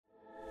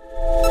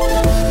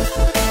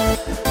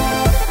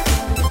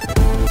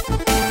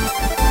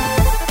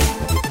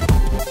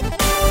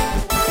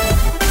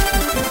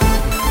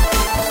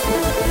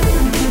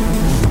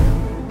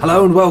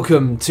Hello and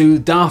welcome to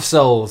Dark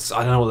Souls.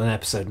 I don't know what the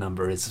episode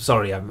number is.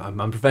 Sorry, I'm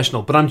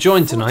unprofessional, but I'm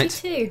joined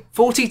tonight.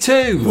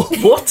 42.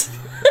 What?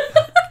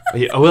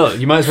 Well,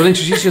 you might as well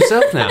introduce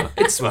yourself now.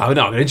 Well,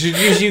 no, I'm going to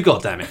introduce you,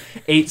 goddammit.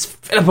 It's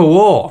Philippa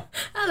War.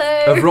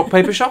 Hello. Of Rock,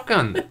 Paper,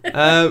 Shotgun.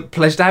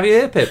 Pleasure to have you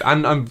here, Pip.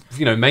 And I'm,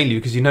 mainly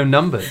because you know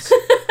numbers.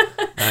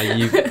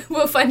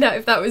 We'll find out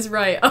if that was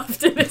right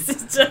after this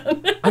is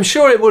done. I'm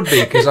sure it would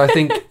be, because I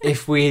think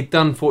if we had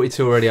done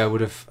 42 already, I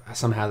would have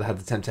somehow had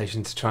the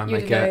temptation to try and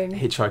make a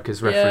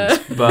Hitchhiker's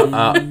reference. Yeah. But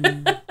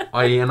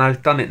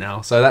I've done it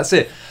now, so that's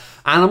it.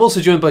 And I'm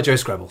also joined by Joe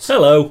Scrabbles.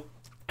 Hello.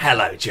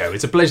 Hello, Joe.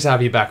 It's a pleasure to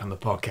have you back on the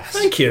podcast.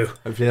 Thank you.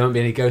 Hopefully there won't be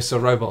any ghosts or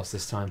robots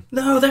this time.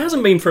 No, there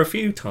hasn't been for a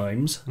few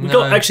times.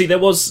 Actually, there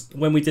was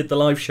when we did the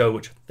live show,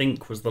 which I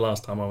think was the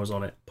last time I was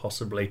on it,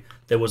 possibly.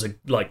 There was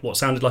what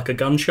sounded like a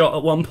gunshot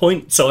at one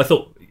point, so I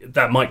thought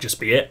that might just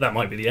be it. That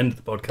might be the end of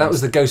the podcast. That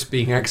was the ghost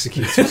being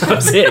executed. That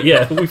was it,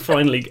 yeah. We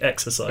finally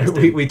exercised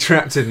it. We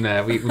trapped it in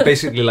there. We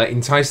basically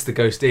enticed the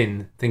ghost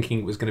in, thinking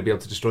it was going to be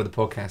able to destroy the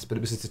podcast, but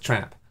it was just a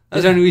trap.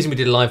 That's the only reason we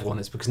did a live one.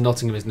 It's because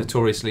Nottingham is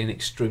notoriously an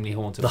extremely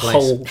haunted place. The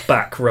whole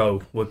back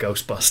row were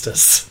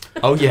Ghostbusters.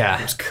 Oh, yeah.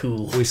 It was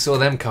cool. We saw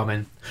them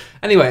coming.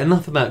 Anyway,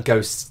 enough about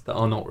ghosts that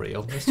are not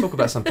real. Let's talk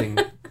about something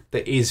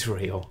that is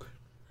real.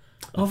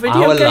 Are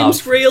video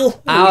games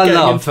real? Our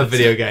love for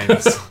video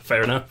games.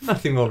 Fair enough.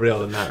 Nothing more real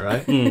than that,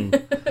 right?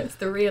 It's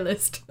the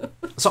realist.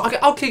 So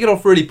I'll kick it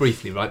off really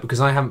briefly, right? Because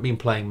I haven't been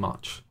playing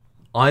much.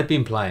 I've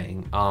been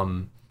playing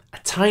a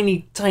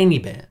tiny, tiny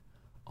bit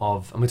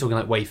of, and we're talking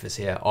like wafers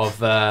here, of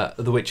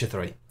The Witcher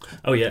 3.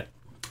 Oh, yeah.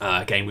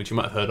 A game which you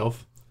might have heard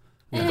of.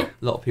 A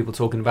lot of people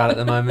talking about it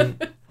at the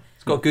moment.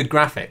 It's got good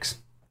graphics.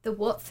 The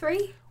what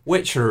 3?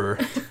 Witcher.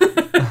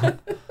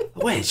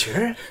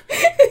 Witcher?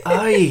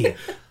 Aye.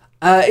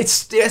 It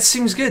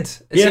seems good.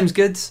 It seems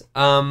good.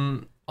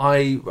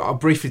 I'll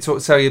briefly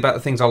tell you about the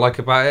things I like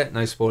about it.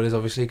 No spoilers,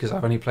 obviously, because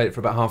I've only played it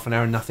for about half an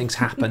hour and nothing's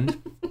happened.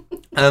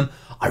 I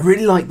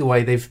really like the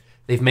way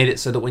they've made it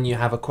so that when you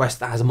have a quest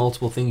that has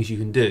multiple things you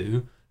can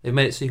do, they've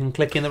made it so you can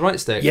click in the right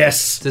stick.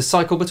 Yes. To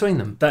cycle between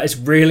them. That is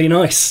really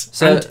nice.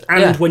 So,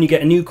 and when you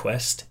get a new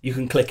quest, you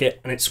can click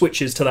it and it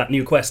switches to that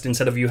new quest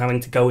instead of you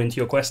having to go into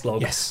your quest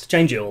log to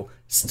change it all.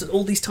 It's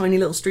all these tiny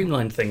little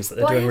streamlined things that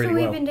they're doing really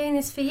well. Haven't we been doing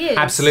this for years?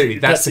 Absolutely,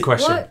 that's the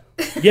question. What?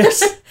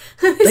 Yes.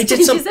 They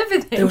did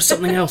everything. There was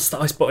something else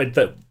that I spotted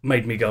that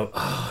made me go,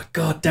 oh,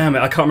 god damn it,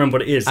 I can't remember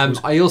what it is.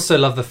 I also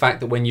love the fact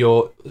that when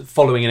you're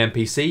following an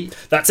NPC...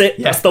 That's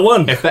it, that's the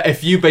one.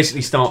 If you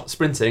basically start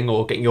sprinting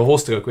or getting your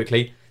horse to go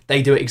quickly,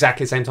 they do it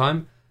exactly the same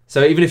time.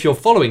 So even if you're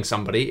following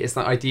somebody, it's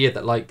that idea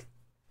that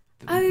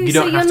you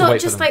don't have to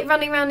wait for them. Just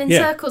running around in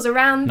circles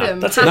around them,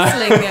 that's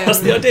hassling them. That's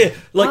the idea.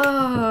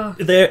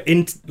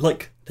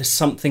 There's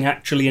something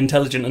actually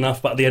intelligent enough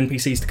about the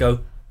NPCs to go,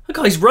 that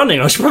guy's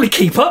running, I should probably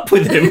keep up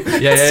with him.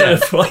 Instead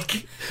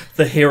of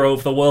the hero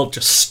of the world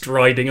just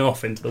striding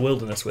off into the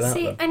wilderness without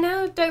them. I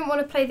now don't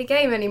want to play the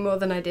game any more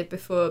than I did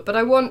before, but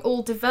I want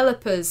all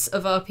developers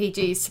of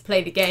RPGs to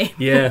play the game.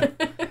 Yeah.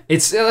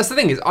 That's the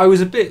thing, is I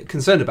was a bit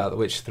concerned about The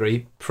Witcher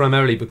 3,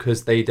 primarily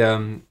because they'd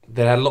had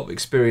a lot of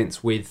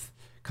experience with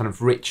kind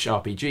of rich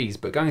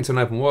RPGs, but going into an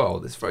open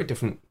world, it's a very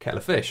different kettle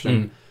of fish.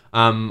 And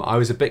I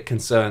was a bit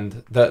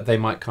concerned that they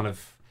might kind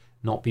of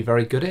not be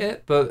very good at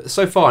it, but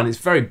so far, and it's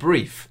very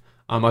brief,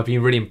 I've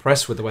been really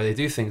impressed with the way they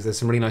do things. There's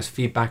some really nice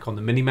feedback on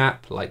the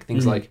minimap, like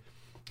things like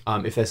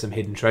if there's some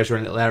hidden treasure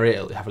in a little area,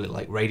 it'll have a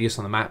little radius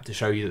on the map to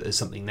show you that there's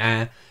something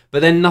there.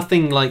 But then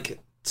nothing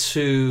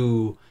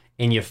too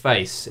in your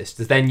face. It's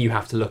just then you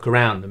have to look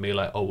around and be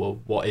like, oh, well,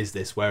 what is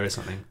this? Where is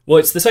something? Well,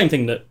 it's the same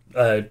thing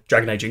that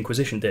Dragon Age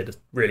Inquisition did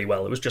really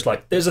well. It was just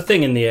there's a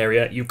thing in the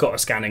area, you've got a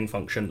scanning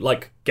function,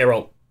 like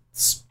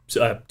Geralt's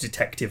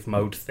detective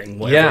mode thing,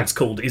 whatever it's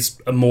called, is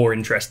a more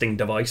interesting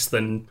device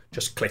than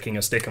just clicking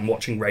a stick and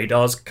watching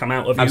radars come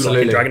out of you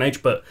like in Dragon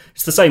Age. But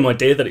it's the same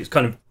idea, that it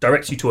kind of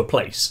directs you to a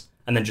place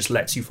and then just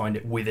lets you find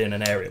it within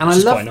an area, which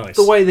is quite nice.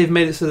 The way they've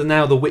made it so that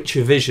now the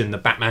Witcher vision, the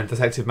Batman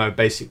detective mode,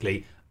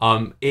 basically,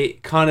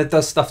 it kind of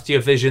does stuff to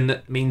your vision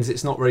that means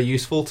it's not very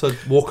useful to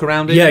walk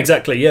around in. Yeah,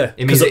 exactly, yeah.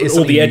 It means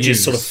all the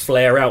edges sort of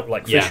flare out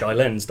like fisheye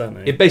lens, don't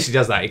they? It basically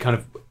does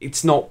that.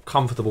 It's not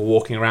comfortable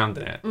walking around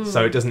in it,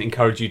 so it doesn't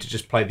encourage you to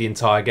just play the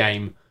entire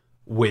game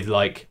with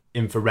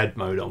infrared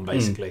mode on,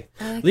 basically.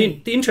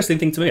 The interesting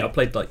thing to me, I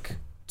played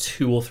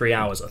 2 or 3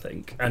 hours, I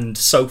think, and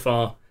so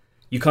far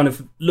you kind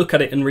of look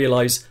at it and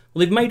realise,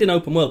 well, they've made an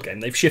open world game.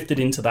 They've shifted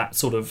into that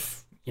sort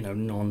of,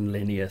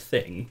 non-linear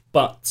thing,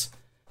 but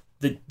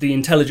the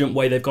intelligent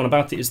way they've gone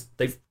about it is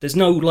there's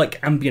no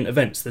ambient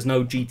events. There's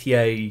no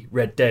GTA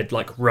Red Dead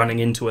running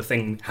into a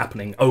thing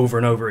happening over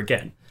and over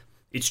again.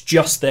 It's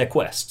just their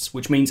quests,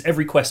 which means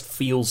every quest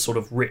feels sort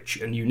of rich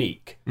and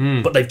unique,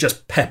 but they've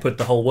just peppered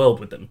the whole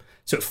world with them.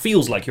 So it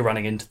feels like you're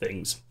running into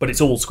things, but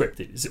it's all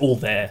scripted. It's all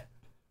there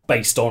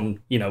based on,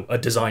 a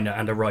designer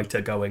and a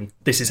writer going,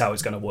 this is how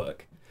it's going to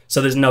work.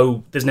 So there's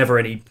never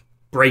any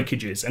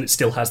breakages, and it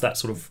still has that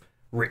sort of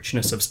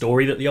richness of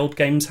story that the old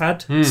games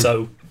had.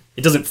 So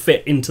it doesn't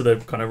fit into the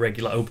kind of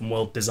regular open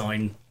world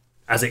design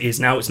as it is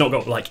now. It's not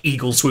got like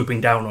eagles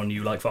swooping down on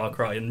you like Far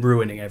Cry and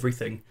ruining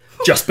everything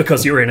just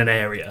because you're in an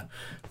area.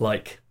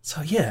 Like,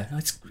 so yeah,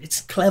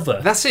 it's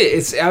clever. That's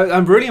it.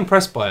 I'm really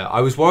impressed by it.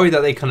 I was worried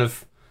that they kind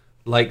of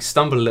like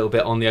stumble a little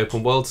bit on the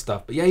open world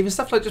stuff, but yeah, even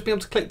stuff like just being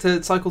able to click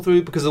to cycle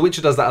through, because The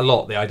Witcher does that a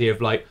lot. The idea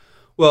of like,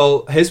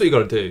 well, here's what you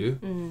got to do,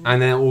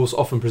 and then it will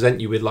often present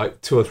you with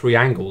like 2 or 3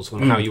 angles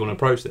on how you want to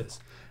approach this.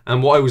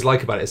 And what I always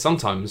like about it is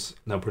sometimes,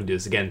 and I'll probably do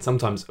this again,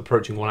 sometimes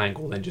approaching one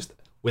angle, then just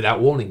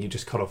without warning, you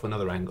just cut off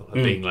another angle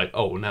and being like,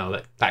 oh,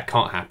 no, that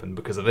can't happen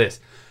because of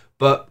this.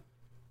 But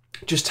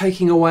just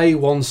taking away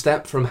one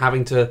step from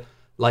having to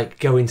like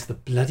go into the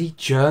bloody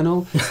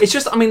journal. It's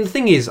just, I mean, the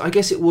thing is, I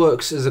guess it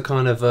works as a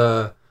kind of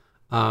a,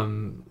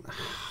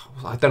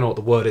 I don't know what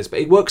the word is, but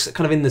it works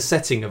kind of in the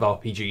setting of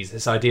RPGs,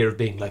 this idea of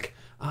being like,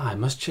 I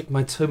must check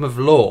my tome of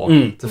lore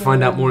to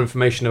find out more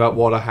information about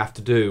what I have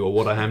to do or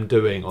what I am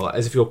doing, or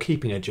as if you're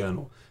keeping a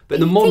journal. But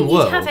in the modern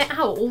world, you'd have it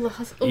out all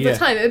the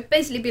time. It would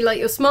basically be like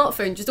your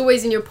smartphone, just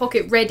always in your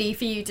pocket, ready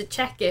for you to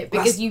check it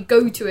because you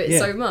go to it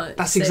so much.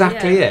 That's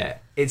exactly it.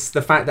 It's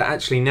the fact that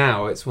actually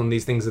now it's one of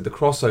these things of the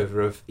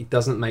crossover of it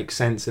doesn't make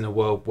sense in a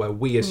world where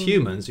we as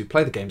humans who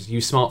play the games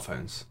use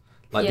smartphones.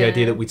 Like the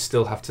idea that we'd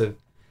still have to,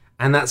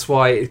 and that's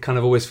why it kind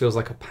of always feels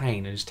like a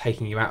pain and just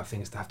taking you out of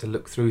things to have to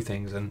look through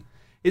things. And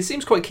it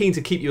seems quite keen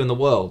to keep you in the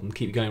world and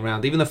keep you going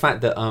around. Even the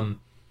fact that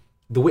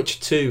The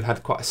Witcher 2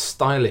 had quite a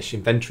stylish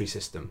inventory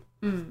system,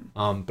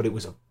 but it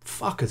was a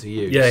fucker to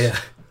use. Yeah.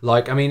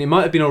 Like, I mean, it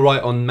might have been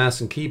alright on mouse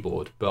and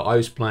keyboard, but I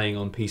was playing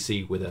on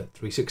PC with a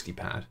 360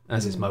 pad,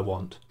 as is my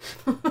want.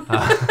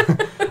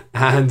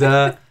 And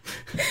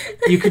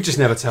you could just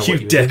never tell what you were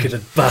doing.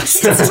 decadent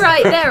bastard. It's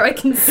right there. I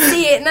can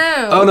see it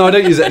now. Oh no, I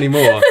don't use it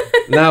anymore.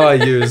 Now I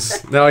use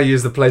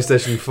the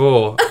PlayStation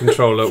 4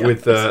 controller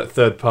with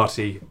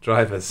third-party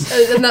drivers.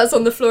 And that's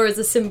on the floor as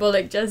a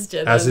symbolic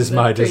gesture. As is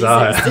my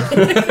desire.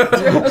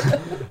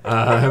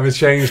 I'm a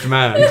changed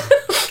man.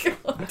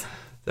 God.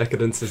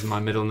 Decadence is my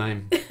middle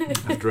name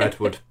after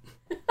Edward.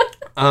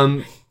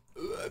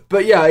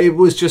 But yeah, it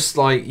was just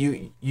like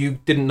you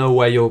didn't know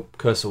where your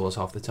cursor was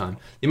half the time.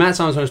 The amount of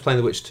times when I was playing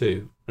The Witcher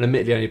 2, and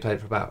admittedly I only played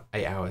for about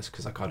 8 hours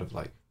because I kind of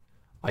like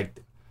I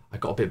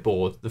got a bit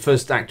bored. The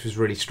first act was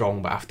really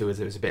strong, but afterwards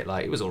it was a bit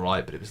like, it was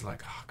alright, but it was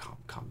like, oh,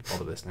 I can't be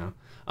bothered with this now.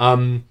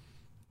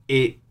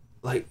 It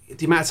like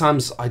the amount of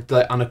times I'd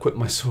like unequip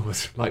my sword,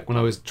 like when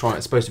I was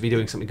supposed to be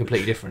doing something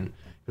completely different.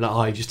 Like,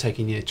 oh, you're just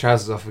taking your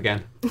trousers off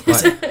again.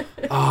 Like,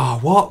 oh,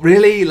 what?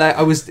 Really? Like,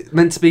 I was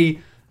meant to be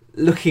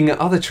looking at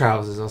other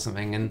trousers or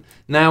something, and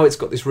now it's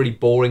got this really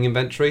boring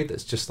inventory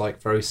that's just like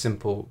very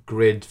simple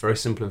grid, very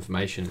simple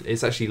information.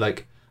 It's actually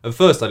like, at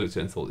first I looked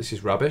at it and thought, this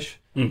is rubbish.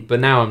 But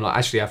now I'm like,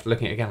 actually after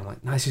looking at it again, I'm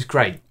like, no, this is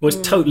great. Well,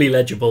 it's totally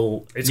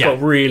legible. It's got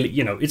really,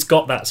 it's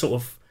got that sort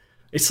of,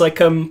 it's like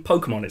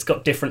Pokemon. It's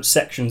got different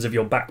sections of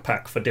your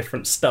backpack for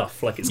different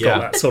stuff. Like, it's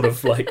got that sort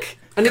of like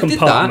and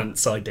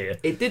compartments idea.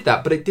 It did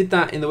that, but it did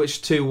that in The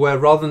Witcher 2, where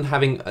rather than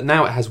having,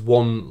 now it has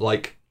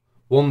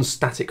one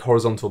static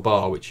horizontal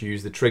bar which you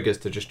use the triggers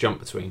to just jump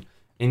between.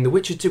 In The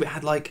Witcher 2 it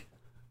had like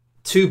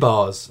 2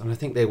 bars, and I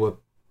think it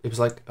was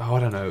like, oh, I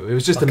don't know, it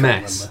was just a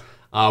mess.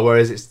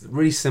 Whereas it's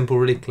really simple,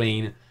 really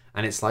clean,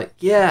 and it's like,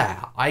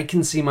 yeah, I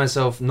can see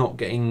myself not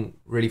getting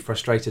really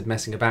frustrated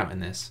messing about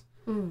in this.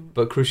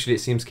 But crucially, it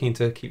seems keen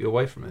to keep you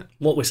away from it.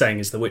 What we're saying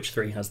is The Witcher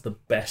 3 has the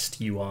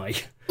best UI,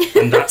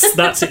 and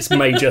that's its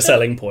major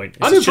selling point.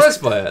 I'm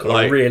impressed by it.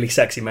 Like, a really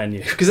sexy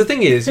menu. Because the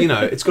thing is,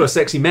 it's got a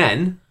sexy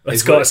men.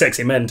 It's got a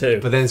sexy men too.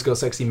 But then it's got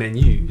sexy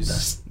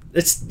menus.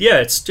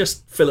 It's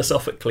just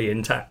philosophically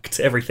intact.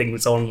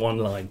 Everything's on one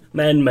line.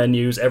 Men,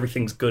 menus,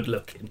 everything's good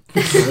looking.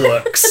 It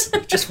works.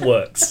 It just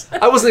works.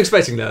 I wasn't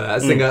expecting that.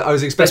 That's the thing. I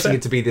was expecting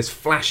it to be this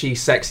flashy,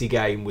 sexy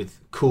game with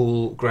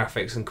cool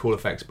graphics and cool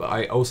effects. But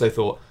I also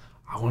thought,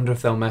 I wonder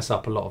if they'll mess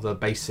up a lot of the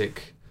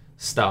basic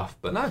stuff.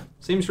 But no,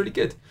 seems really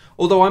good.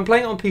 Although I'm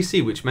playing it on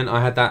PC, which meant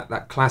I had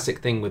that classic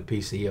thing with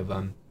PC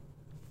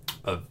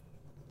of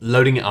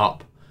loading it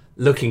up,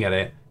 looking at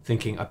it,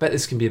 thinking, I bet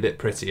this can be a bit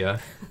prettier,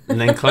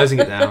 and then closing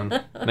it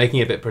down, making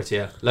it a bit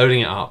prettier,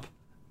 loading it up,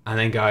 and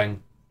then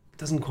going, it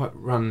doesn't quite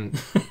run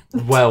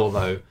well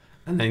though,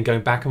 and then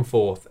going back and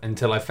forth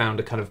until I found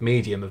a kind of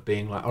medium of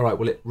being like, all right,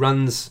 well, it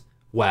runs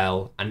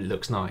well and it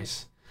looks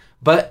nice.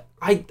 But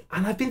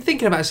I've been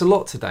thinking about this a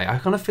lot today. I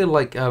kind of feel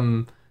like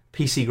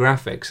PC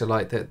graphics are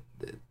like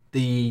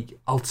the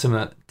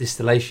ultimate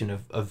distillation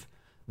of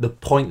the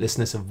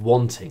pointlessness of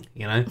wanting,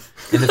 in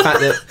the fact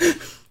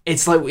that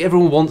it's like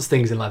everyone wants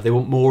things in life. They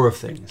want more of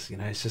things,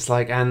 It's just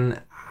like,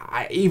 and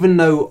even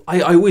though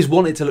I always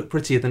want it to look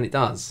prettier than it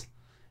does,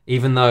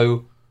 even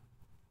though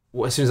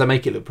as soon as I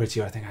make it look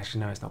prettier, I think,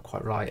 actually, no, it's not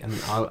quite right. And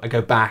I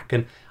go back,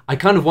 and I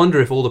kind of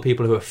wonder if all the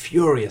people who are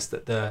furious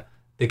that the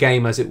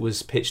game as it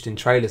was pitched in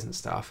trailers and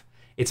stuff,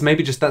 it's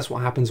maybe just that's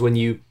what happens when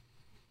you...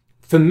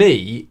 For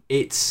me,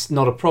 it's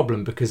not a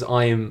problem because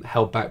I am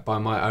held back by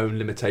my own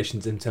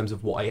limitations in terms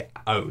of what I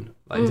own,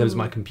 like in terms of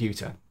my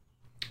computer.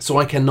 So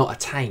I cannot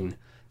attain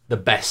the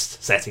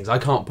best settings. I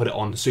can't put it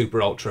on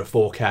super ultra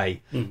 4K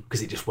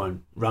because it just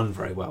won't run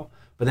very well.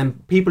 But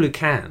then people who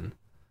can,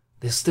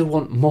 they'll still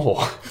want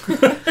more.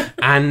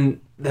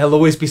 And there'll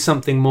always be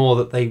something more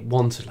that they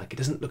wanted. Like, it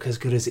doesn't look as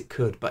good as it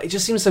could. But it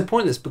just seems so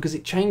pointless because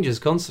it changes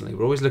constantly.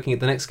 We're always looking at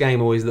the next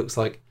game, always looks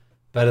like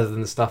better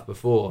than the stuff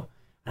before.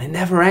 And it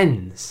never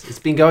ends. It's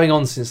been going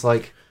on since,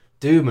 like,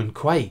 Doom and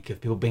Quake, of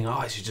people being,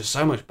 oh, it's just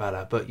so much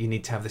better, but you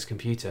need to have this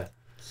computer.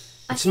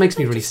 It just makes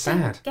me really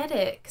sad. I get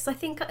it, because I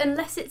think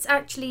unless it's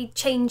actually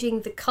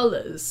changing the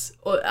colours,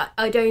 or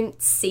I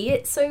don't see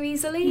it so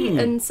easily.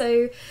 And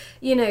so,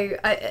 you know,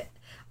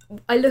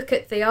 I look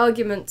at the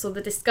arguments or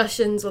the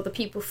discussions or the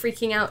people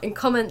freaking out in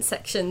comment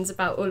sections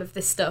about all of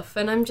this stuff,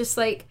 and I'm just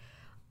like,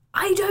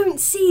 I don't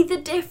see the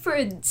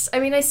difference. I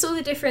mean, I saw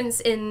the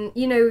difference in,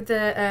 you know,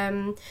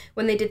 the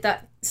when they did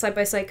that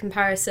side-by-side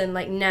comparison,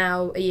 like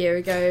now, a year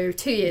ago,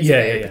 2 years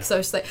ago, because I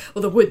was like,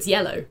 well, the wood's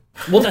yellow.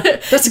 Well,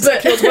 that's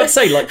exactly what I was about to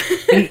say.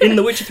 Like, in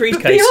The Witcher 3's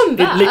case,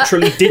 it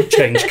literally did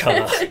change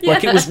colour.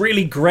 Like, it was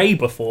really grey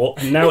before,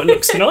 and now it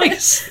looks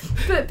nice.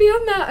 But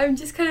beyond that, I'm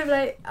just kind of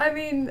like, I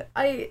mean,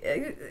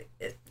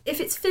 if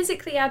it's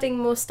physically adding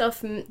more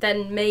stuff,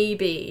 then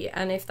maybe,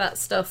 and if that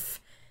stuff...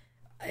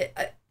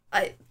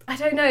 I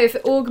don't know if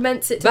it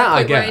augments it to the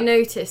point where I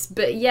notice,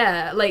 but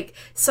yeah, like,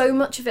 so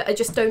much of it I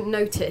just don't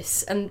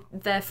notice, and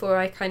therefore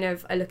I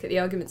look at the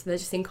arguments and they're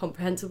just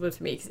incomprehensible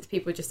to me, because it's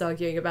people just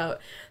arguing about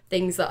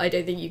things that I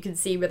don't think you can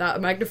see without a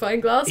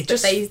magnifying glass,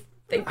 but they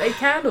think they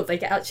can, or they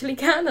actually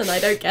can, and I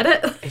don't get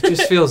it. It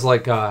just feels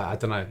like, I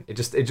don't know, it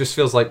just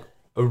feels like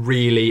a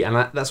really, and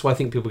that's why I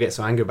think people get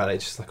so angry about it,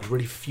 it's just like a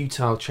really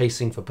futile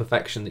chasing for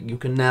perfection that you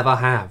can never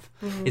have.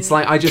 It's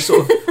like, I just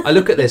sort of, I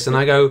look at this and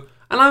I go,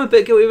 and I'm a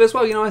bit guilty of it as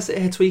well. You know, I sit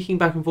here tweaking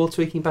back and forth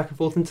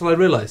until I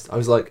realised. I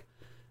was like,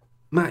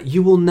 Matt,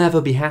 you will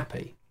never be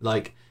happy.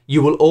 Like,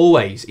 you will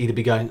always either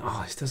be going,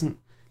 oh, this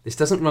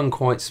doesn't run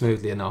quite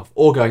smoothly enough,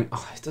 or going,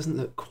 oh, this doesn't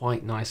look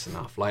quite nice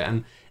enough. Like,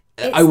 and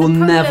it's I will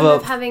the never problem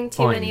of having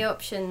too many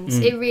options.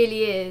 It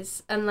really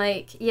is. And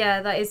like,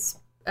 yeah, that is...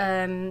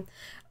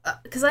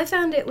 because I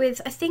found it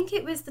with, I think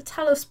it was the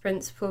Talos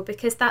Principle,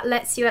 because that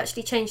lets you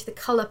actually change the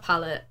colour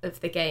palette of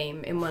the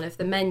game in one of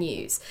the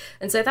menus.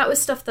 And so that was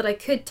stuff that I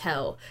could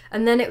tell.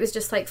 And then it was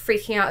just like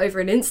freaking out over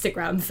an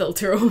Instagram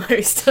filter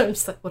almost. I'm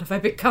just like, what have I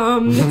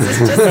become?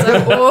 This is just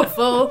so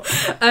awful.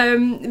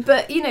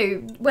 But, you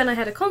know, when I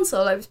had a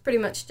console, I was pretty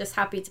much just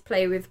happy to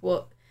play with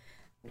what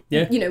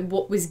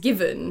was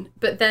given.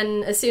 But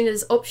then as soon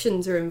as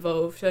options are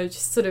involved, I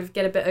just sort of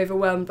get a bit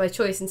overwhelmed by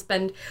choice and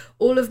spend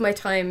all of my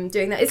time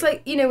doing that. It's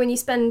like, you know, when you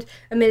spend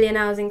 1 million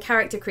hours in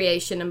character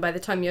creation and by the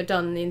time you're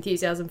done, the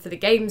enthusiasm for the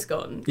game's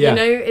gone. You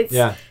know,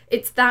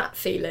 it's that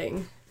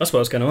feeling. That's what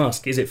I was going to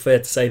ask. Is it fair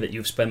to say that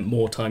you've spent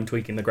more time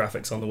tweaking the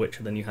graphics on The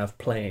Witcher than you have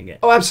playing it?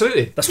 Oh,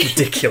 absolutely. That's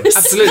ridiculous.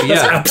 Absolutely, yeah.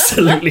 That's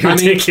absolutely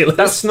ridiculous.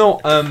 That's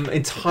not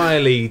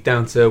entirely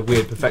down to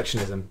weird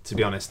perfectionism, to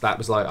be honest. That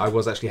was like, I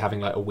was actually having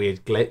like a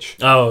weird glitch.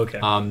 Oh,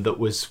 okay. That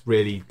was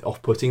really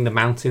off-putting. The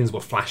mountains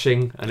were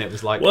flashing, and it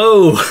was like...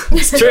 Whoa,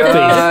 it's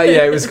trippy.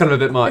 Yeah, it was kind of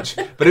a bit much.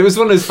 But it was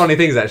one of those funny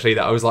things, actually,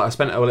 that I was like, I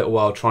spent a little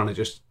while trying to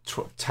just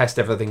test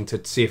everything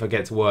to see if I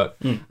get it to work.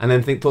 And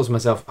then thought to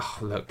myself, oh,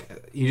 look,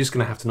 you're just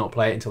going to have to not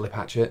play it until they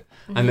patch it.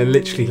 And then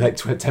literally like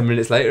 10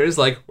 minutes later, it's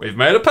like, we've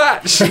made a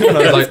patch. And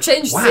I was like,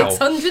 changed wow.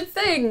 600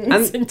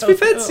 things. And to be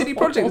fair to CD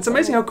Projekt, it's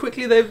amazing how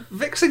quickly they're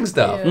fixing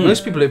stuff. Yeah.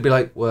 Most people would be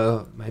like,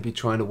 well, maybe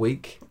try in a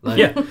week. Like,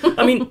 yeah,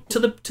 I mean, to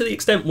the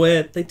extent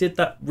where they did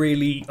that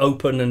really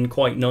open and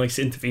quite nice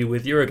interview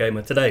with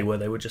Eurogamer today, where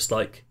they were just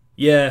like,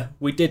 yeah,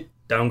 we did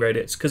downgrade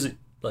it because it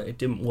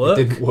didn't work.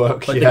 It didn't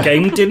work. Like, the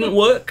game didn't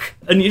work.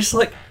 And you're just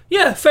like,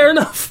 yeah, fair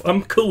enough.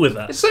 I'm cool with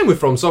that. It's the same with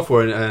From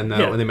Software and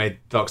when they made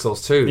Dark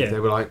Souls 2. Yeah. They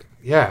were like,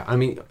 yeah, I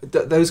mean,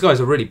 those guys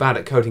are really bad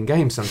at coding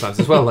games sometimes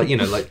as well. Like, you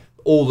know, like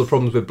all the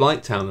problems with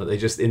Blighttown that they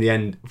just, in the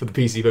end, for the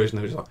PC version,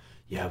 they were just like,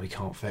 yeah, we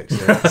can't fix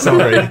it.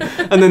 Sorry.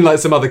 And then like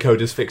some other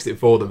coders fixed it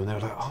for them, and they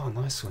were like, oh,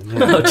 nice one. Yeah.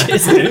 Oh,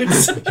 cheers,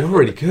 dudes. You're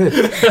really good.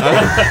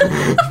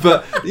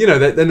 But, you know,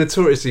 they're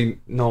notoriously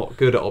not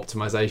good at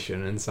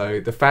optimization. And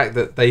so the fact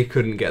that they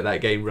couldn't get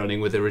that game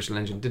running with the original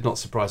engine did not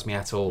surprise me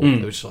at all.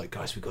 They were just like,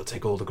 guys, we've got to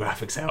take all the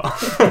graphics out.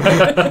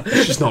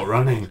 It's just not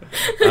running.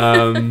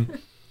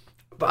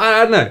 But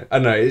I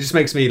don't know. It just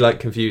makes me like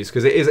confused,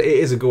 because it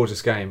is a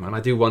gorgeous game, and I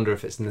do wonder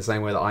if it's in the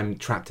same way that I'm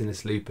trapped in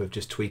this loop of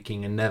just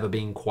tweaking and never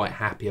being quite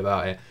happy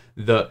about it.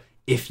 That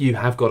if you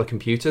have got a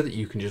computer that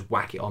you can just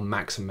whack it on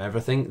maximum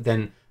everything,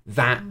 then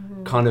that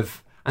kind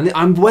of, and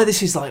I'm where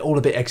this is like all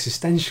a bit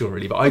existential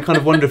really. But I kind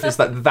of wonder if it's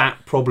like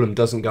that problem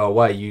doesn't go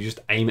away. You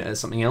just aim it at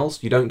something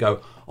else. You don't go,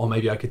 oh,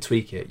 maybe I could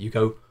tweak it. You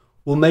go,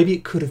 well, maybe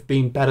it could have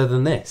been better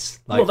than this.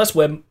 Like, well, that's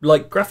where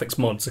like graphics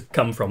mods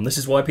come from. This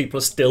is why people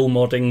are still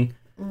modding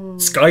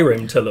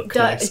Skyrim to look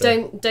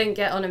nicer. Don't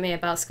get on at me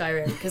about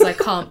Skyrim, because I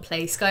can't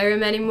play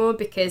Skyrim anymore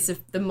because of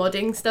the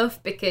modding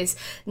stuff, because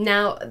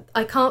now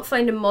I can't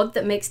find a mod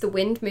that makes the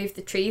wind move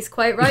the trees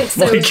quite right,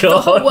 so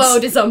the whole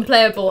world is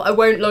unplayable. I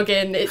won't log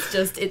in,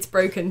 it's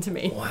broken to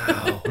me.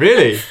 Wow.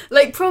 Really?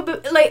 Like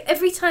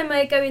every time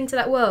I go into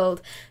that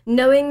world,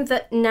 knowing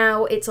that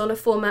now it's on a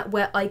format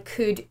where I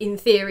could in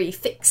theory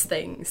fix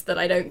things that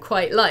I don't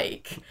quite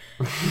like,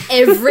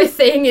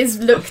 everything is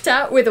looked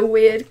at with a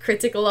weird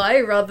critical eye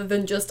rather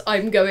than just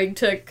I'm going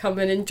to come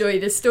and enjoy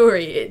the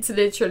story. It's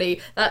literally,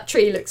 that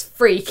tree looks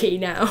freaky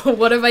now.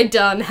 What have I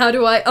done? How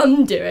do I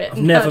undo it?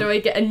 And how do I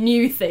get a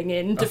new thing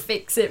in to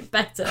fix it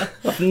better?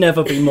 I've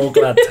never been more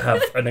glad to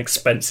have an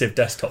expensive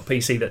desktop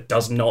PC that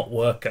does not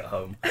work at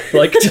home.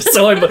 Like, just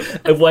so I'm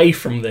away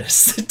from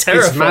this. It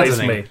terrifies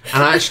me.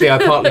 And actually, I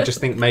partly just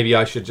think maybe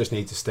I should just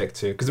need to stick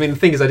to, because I mean the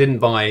thing is, I didn't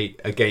buy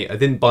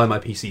my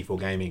PC for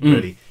gaming.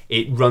 Really,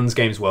 it runs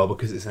games well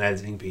because it's an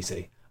editing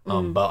PC.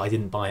 But I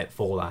didn't buy it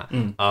for that.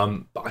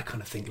 But I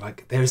kind of think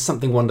like there is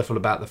something wonderful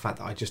about the fact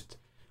that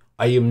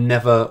I am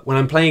never, when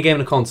I'm playing a game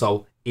on a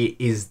console, it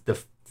is the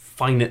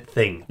finite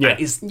thing. Yeah.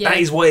 That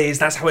is what it is.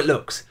 That's how it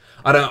looks.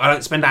 I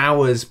don't spend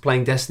hours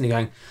playing Destiny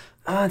going,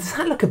 does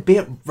that look a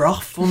bit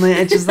rough on the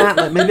edges of that?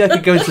 Like maybe I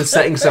could go into the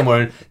settings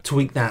somewhere and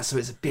tweak that so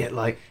it's a bit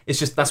like, it's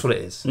just, that's what it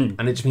is.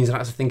 And it just means I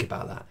don't have to think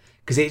about that.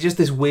 Because it's just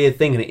this weird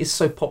thing, and it is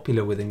so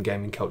popular within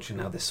gaming culture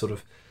now, this sort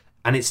of,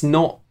 and it's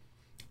not,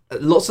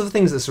 lots of the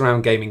things that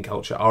surround gaming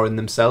culture are in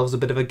themselves a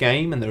bit of a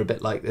game, and they're a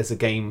bit like there's a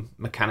game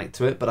mechanic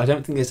to it, but I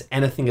don't think there's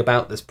anything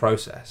about this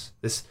process,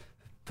 this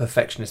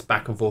perfectionist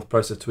back and forth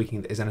process of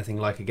tweaking, that is anything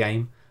like a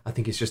game. I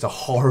think it's just a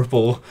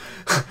horrible,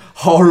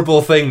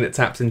 horrible thing that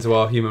taps into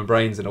our human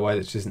brains in a way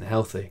that just isn't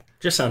healthy.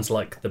 Just sounds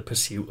like the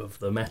pursuit of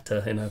the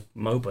meta in a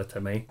MOBA to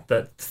me.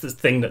 That's the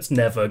thing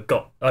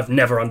I've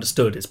never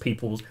understood, is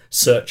people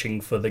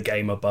searching for the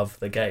game above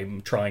the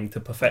game, trying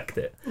to perfect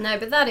it. No,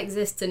 but that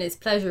exists and is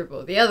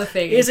pleasurable. The other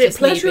thing is it just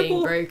pleasurable? Me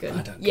being broken.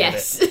 I don't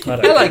yes. get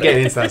it. I like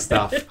getting into that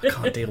stuff. I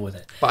can't deal with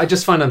it. But I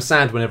just find I'm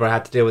sad whenever I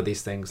had to deal with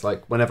these things.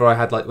 Like when I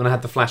had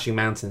the flashing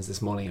mountains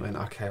this morning, I went,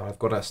 okay, well, I've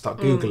got to start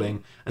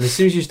Googling. And as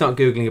soon as you start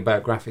Googling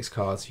about graphics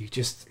cards, you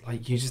just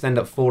end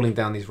up falling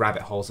down these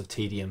rabbit holes of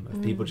tedium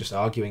of people just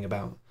arguing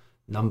about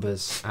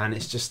numbers, and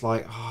it's just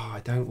like, I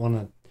don't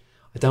want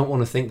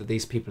to think that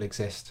these people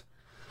exist.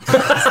 And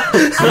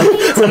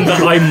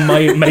that I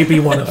may be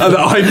one of them.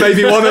 I may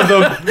be one of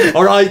them.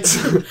 All right.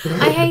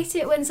 I hate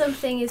it when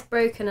something is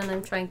broken and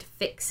I'm trying to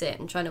fix it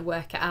and trying to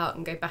work it out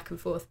and go back and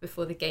forth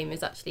before the game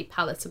is actually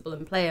palatable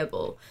and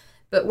playable.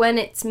 But when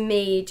it's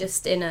me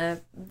just in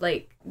a,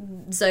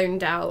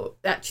 zoned out,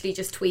 actually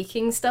just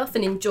tweaking stuff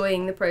and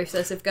enjoying the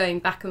process of going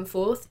back and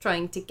forth,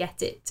 trying to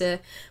get it to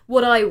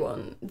what I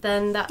want,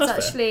 then that's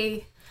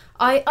actually...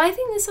 I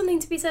think there's something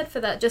to be said for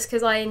that, just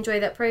because I enjoy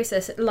that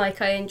process, like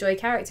I enjoy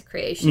character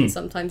creation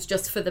sometimes,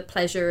 just for the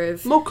pleasure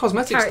of more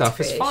cosmetic stuff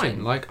creation. Is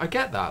fine. Like, I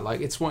get that. Like,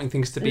 it's wanting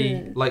things to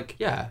be,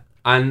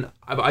 And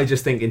I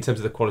just think in terms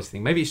of the quality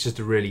thing, maybe it's just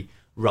a really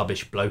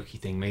rubbish blokey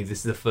thing. Maybe this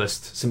is the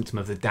first symptom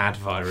of the dad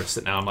virus,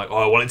 that now I'm like,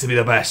 I want it to be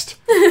the best.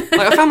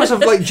 I found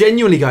myself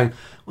genuinely going,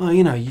 well,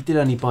 you did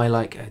only buy a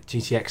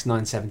GTX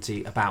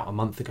 970 about a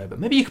month ago, but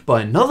maybe you could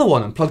buy another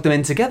one and plug them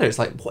in together. It's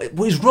like, what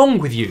is wrong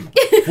with you?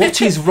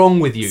 What is wrong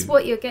with you? It's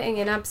what you're getting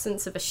in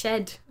absence of a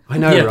shed. I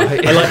know,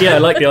 right? I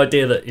like the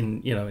idea that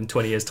in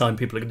 20 years' time,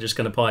 people are just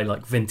going to buy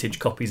vintage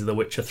copies of The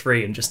Witcher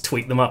 3 and just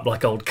tweak them up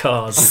like old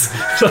cars.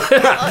 But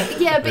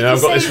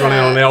I've got this running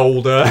on the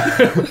older.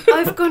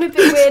 I've gone a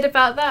bit weird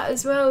about that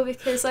as well,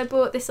 because I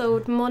bought this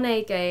old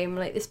Monet game,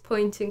 this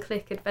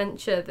point-and-click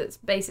adventure that's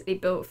basically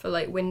built for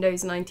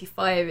Windows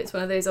 95. It's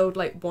one of those old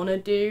Wanna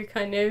Do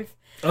kind of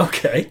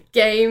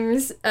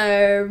games,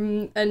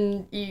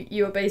 and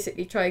you are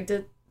basically trying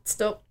to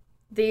stop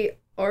the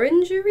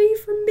orangery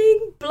from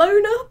being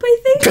blown up, I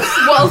think,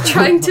 while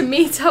trying to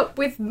meet up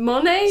with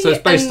Monet. So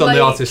it's based on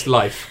the artist's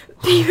life.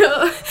 There's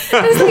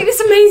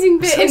this amazing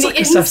bit in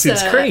the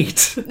Assassin's insert.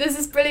 Creed. There's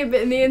this brilliant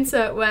bit in the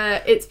insert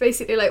where it's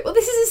basically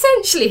this is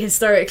essentially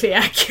historically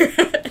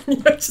accurate.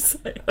 And you're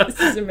just this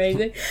is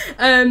amazing.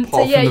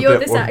 You're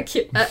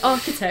this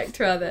architect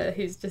rather,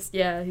 who's just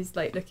who's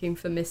looking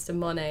for Mr.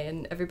 Monet,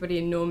 and everybody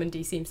in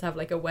Normandy seems to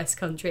have a West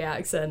Country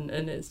accent,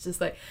 and it's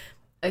just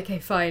okay,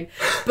 fine.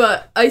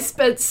 But I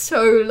spent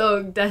so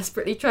long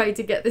desperately trying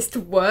to get this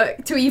to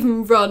work, to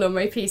even run on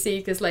my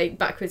PC, because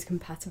backwards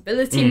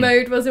compatibility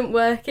mode wasn't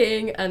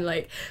working,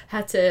 and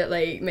had to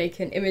make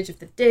an image of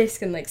the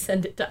disc and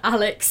send it to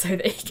Alex so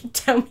that he could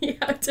tell me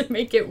how to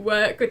make it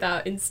work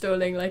without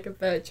installing a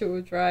virtual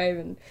drive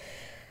and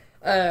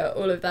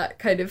all of that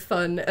kind of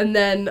fun. And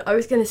then I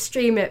was going to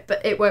stream it,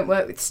 but it won't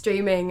work with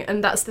streaming,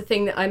 and that's the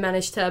thing that I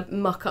managed to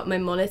muck up my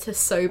monitor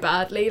so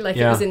badly. It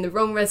was in the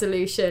wrong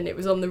resolution, it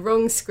was on the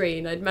wrong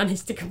screen, I'd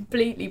managed to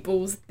completely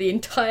balls the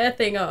entire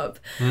thing up.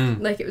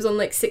 It was on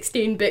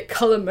 16-bit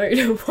colour mode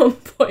at one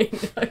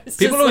point.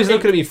 People always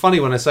look at me funny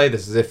when I say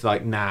this, as if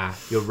nah,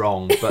 you're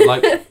wrong,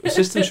 but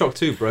System Shock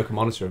 2 broke a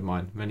monitor of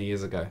mine many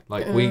years ago.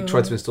 We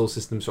tried to install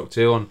System Shock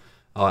 2 on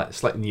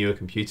slightly newer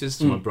computers,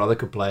 so my brother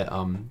could play it.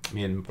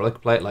 Me and my brother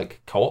could play it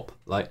like co-op,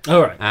 like.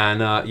 All right. And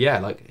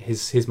like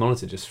his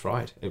monitor just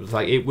fried. It was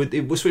like it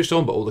was switched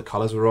on, but all the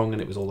colors were wrong,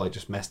 and it was all like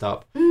just messed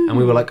up. And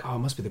we were like, oh, it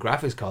must be the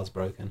graphics card's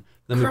broken.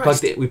 Then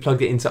we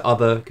plugged it into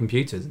other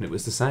computers, and it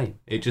was the same.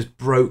 It just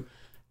broke.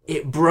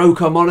 It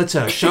broke a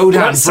monitor. Shodan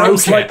That broke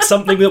sounds it. like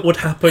something that would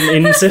happen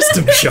in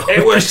System Shock.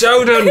 It was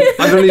Shodan.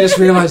 I've only just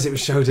realised it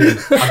was Shodan.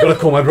 I've got to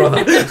call my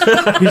brother.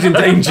 He's in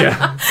danger.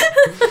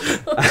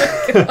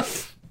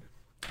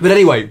 But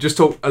anyway, just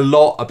talk a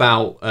lot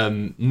about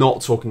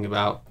not talking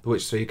about The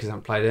Witcher 3 because I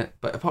haven't played it.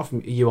 But apart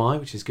from UI,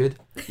 which is good.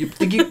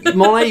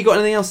 Monet, you got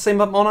anything else to say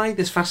about Monet?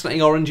 This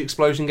fascinating orange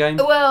explosion game?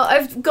 Well,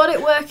 I've got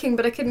it working,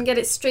 but I couldn't get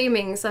it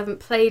streaming, so I haven't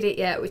played it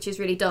yet, which is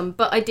really dumb.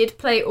 But I did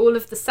play all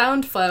of the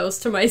sound files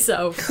to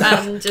myself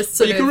and just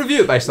So sort you can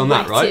review it based on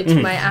that, right?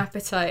 whetted my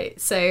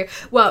appetite. So,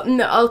 well,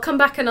 no, I'll come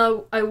back and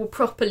I will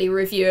properly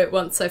review it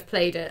once I've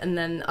played it, and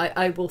then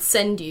I will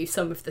send you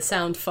some of the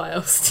sound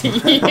files to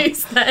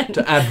use then.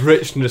 To add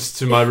richness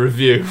to my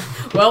review.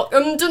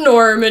 Welcome to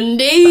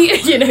Normandy,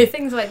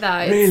 things like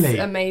that. It's Really?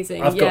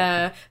 amazing. I've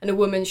yeah, and a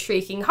woman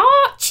shrieking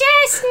hot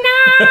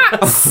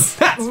chestnuts.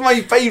 That's my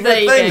There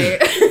favourite you thing.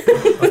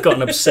 go. I've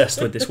gotten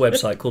obsessed with this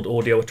website called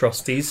Audio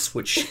Atrocities,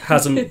 which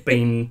hasn't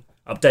been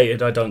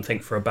updated, I don't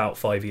think, for about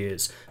 5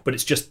 years. But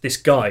it's just this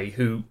guy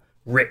who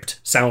ripped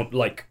sound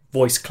like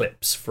voice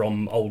clips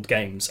from old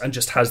games and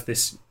just has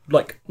this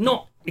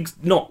not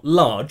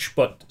large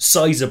but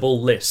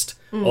sizable list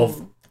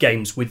of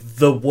games with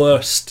the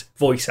worst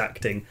voice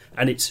acting,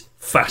 and it's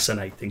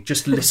fascinating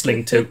just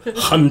listening to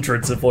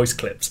hundreds of voice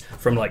clips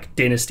from like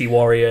Dynasty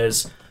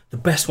Warriors. The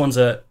best ones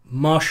are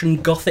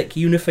Martian Gothic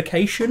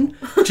Unification,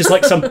 which is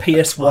like some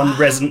PS1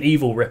 Resident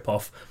Evil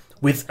ripoff,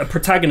 with a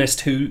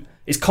protagonist who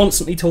is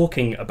constantly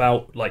talking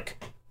about like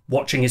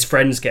watching his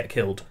friends get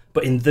killed,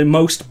 but in the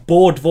most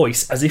bored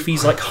voice, as if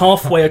he's like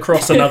halfway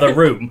across another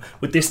room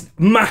with this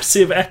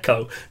massive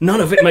echo. None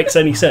of it makes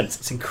any sense.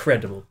 It's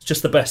incredible. It's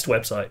just the best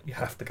website. You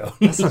have to go.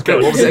 That sounds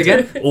good. What was it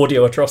again?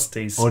 Audio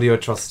Atrocities. Audio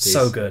Atrocities.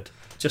 So good.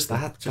 Just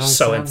does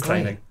so sound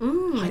entertaining.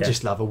 I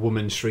just love a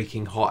woman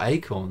shrieking hot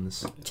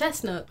acorns.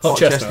 Chestnuts. Hot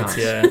chestnuts,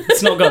 yeah.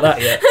 It's not got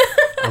that yet.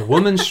 A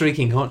woman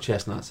shrieking hot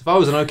chestnuts. If I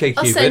was an OK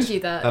I'll Cupid, send you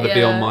that, that'd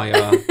be on yeah. my.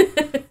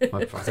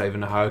 I don't even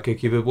know how OK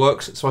Cupid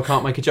works, so I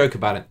can't make a joke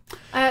about it.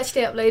 I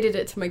actually uploaded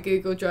it to my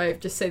Google Drive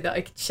just so that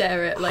I could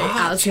share it like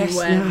Hot as and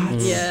when.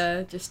 chestnuts.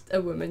 Yeah, just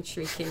a woman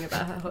shrieking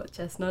about her hot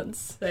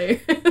chestnuts. So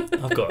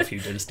I've got a few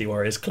Dynasty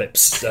Warriors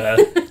clips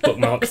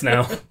bookmarked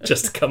now,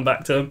 just to come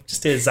back to them.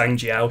 Just hear Zhang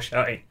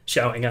Jiao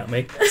shouting at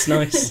me. It's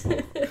nice.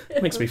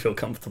 Makes me feel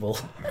comfortable.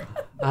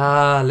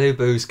 Lu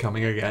Bu's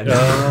coming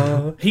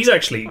again. He's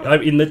actually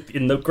in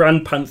the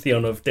grand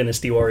pantheon of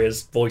Dynasty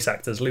Warriors voice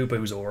actors. Lu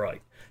Bu's all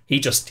right.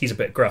 He's a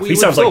bit gruff. Well, He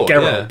you sounds would've like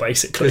thought, Geralt, yeah.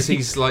 basically. Because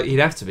he's like, he'd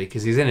have to be,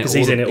 because he's in it. 'Cause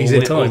he's in it all he's the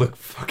in it time.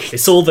 fucking.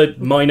 It's all the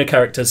minor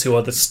characters who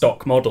are the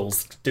stock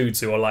models,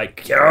 dudes who are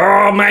like,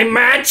 "Oh, my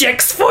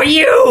magic's for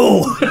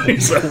you."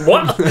 He's like,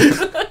 "What?"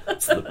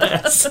 That's the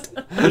best.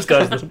 Those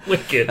guys are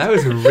wicked. That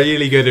was a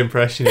really good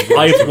impression. of I've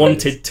Dynasty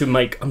wanted to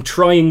make. I'm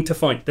trying to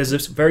find. There's a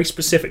very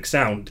specific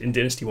sound in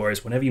Dynasty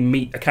Warriors. Whenever you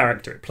meet a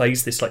character, it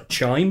plays this like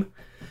chime,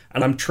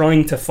 and I'm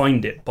trying to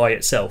find it by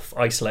itself,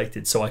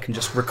 isolated, so I can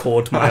just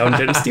record my own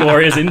Dynasty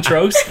Warriors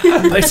intros.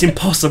 But it's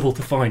impossible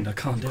to find. I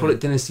can't do Call it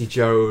Dynasty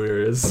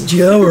Warriors.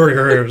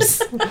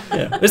 Warriors.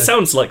 Yeah, this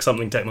sounds like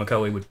something Tecmo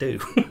Koei would do.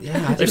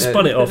 Yeah, They've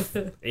spun it off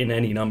in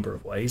any number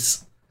of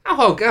ways.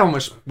 How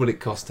much would it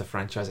cost to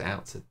franchise it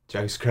out to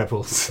Joe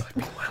Scrabbles?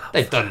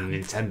 They've done a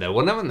Nintendo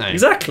one, haven't they?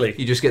 Exactly.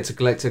 You just get to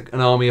collect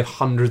an army of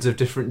hundreds of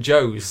different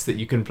Joes that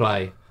you can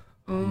play.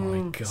 Oh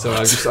my god. So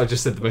I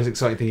just said the most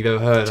exciting thing you've ever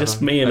heard.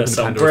 Just I me in a opened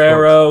Pandora's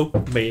sombrero,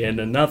 me in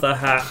another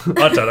hat.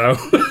 I don't know.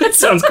 It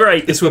sounds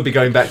great. This would be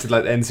going back to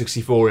like the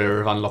N64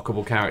 era of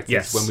unlockable characters.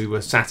 Yes. When we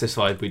were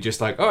satisfied, we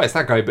just like, oh, it's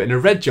that guy, but in a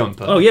red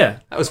jumper. Oh yeah.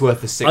 That was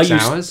worth the 6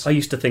 hours. I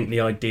used to think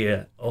the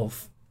idea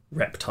of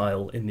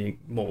Reptile in the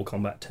Mortal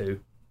Kombat 2.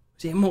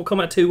 Was it in Mortal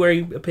Kombat 2 where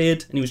he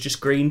appeared and he was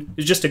just green? It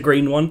was just a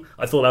green one.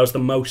 I thought that was the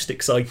most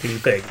exciting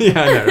thing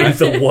Yeah, I know, in right?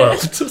 the world.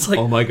 It's like,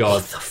 Oh my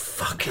god. what the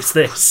fuck is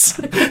this?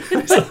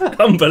 It's like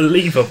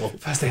unbelievable.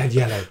 First they had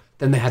yellow,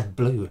 then they had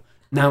blue.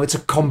 Now it's a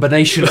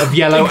combination of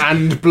yellow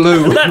and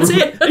blue. That's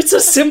it. It's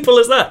as simple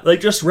as that. They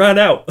just ran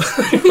out.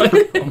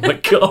 Like, oh my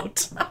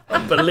god.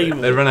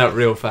 Unbelievable. They run out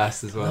real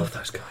fast as well. Love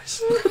those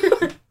guys.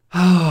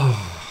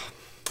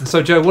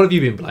 So Joe, what have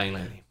you been playing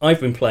lately? I've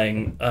been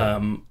playing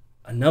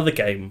another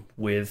game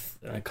with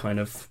a kind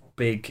of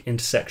big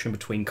intersection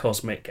between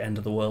cosmic end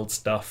of the world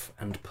stuff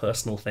and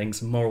personal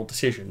things and moral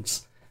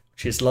decisions,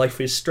 which is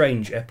Life is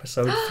Strange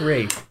episode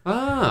 3.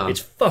 Ah, It's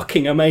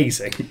fucking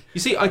amazing. you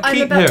see, I I'm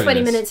keep about hearing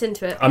 20 this. minutes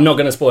into it. I'm not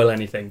going to spoil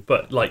anything,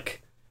 but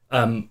like,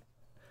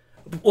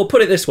 well,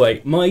 put it this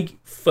way: my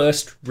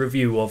first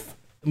review of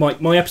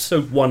my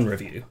episode 1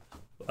 review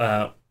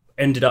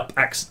ended up,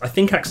 I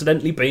think,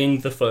 accidentally being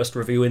the first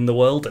review in the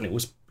world, and it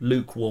was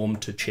lukewarm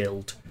to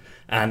chilled.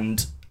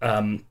 And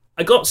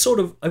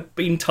I've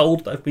been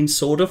told that I've been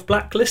sort of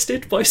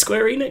blacklisted by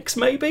Square Enix,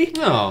 maybe.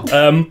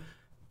 Oh,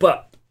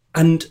 But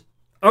And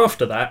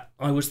after that,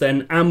 I was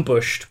then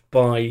ambushed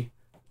by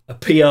a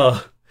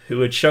PR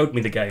who had showed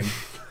me the game,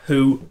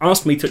 who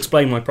asked me to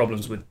explain my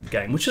problems with the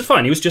game, which is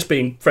fine. He was just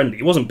being friendly.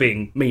 He wasn't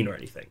being mean or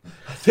anything.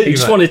 He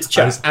just wanted to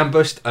chat. I was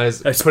ambushed. I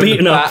was put in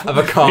beaten the up. back of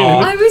a car.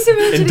 I was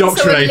imagining someone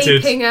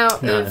Indoctrinated. leaping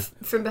out No.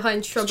 from behind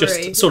It's shrubbery.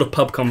 just sort of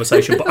pub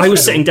conversation. But I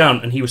was sitting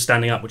down and he was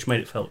standing up, which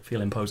made it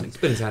feel imposing. It's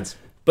been intense.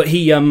 But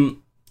he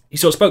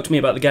sort of spoke to me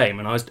about the game,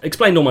 and I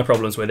explained all my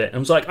problems with it, and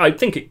was like, I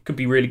think it could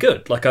be really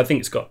good. Like, I think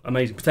it's got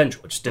amazing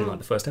potential. I just didn't like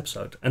the first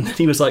episode. And then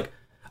he was like,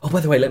 oh, by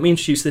the way, let me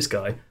introduce this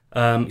guy.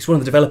 He's one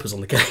of the developers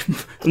on the game.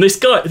 And this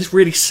guy, this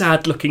really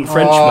sad-looking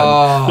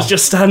Frenchman, was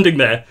just standing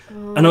there.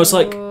 And I was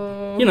like,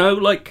 you know,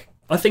 like,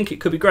 I think it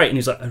could be great. And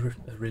he's like, I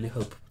really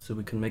hope so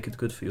we can make it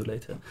good for you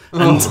later.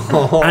 And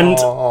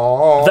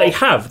they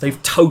have.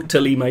 They've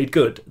totally made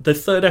good. The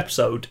third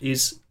episode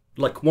is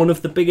like one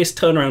of the biggest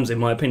turnarounds, in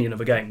my opinion,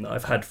 of a game that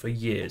I've had for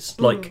years.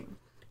 Like,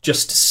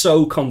 just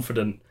so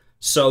confident,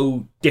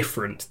 so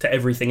different to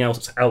everything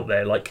else out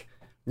there. Like,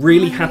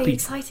 really I'm happy. really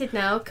excited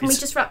now. Can we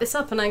just wrap this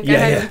up and I can go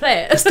home and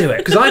play it? Let's do it.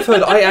 Because I've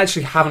heard, I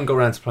actually haven't got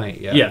around to playing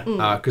it yet.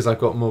 Yeah. Because I've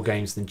got more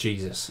games than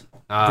Jesus.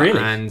 Really?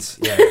 And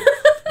yeah.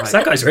 So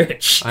that guy's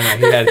rich. I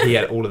know, he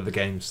had all of the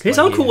games. His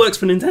like, uncle works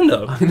for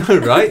Nintendo. I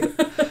know, right?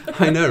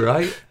 I know,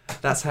 right?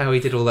 That's how he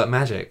did all that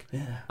magic.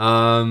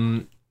 Yeah.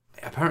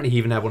 Apparently he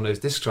even had one of those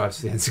disc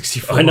drives for the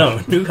N64. I know.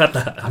 Who had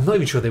that? I'm not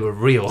even sure they were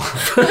real.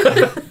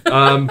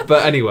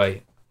 But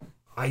anyway,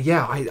 I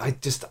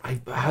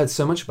heard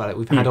so much about it.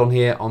 We've had on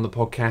here on the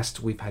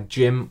podcast. We've had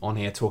Jim on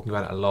here talking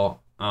about it a lot.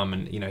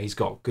 And you know, he's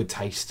got good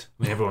taste.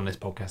 I mean, everyone on this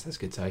podcast has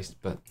good taste,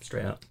 but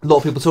Straight up. a lot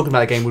of people talking about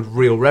the game with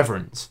real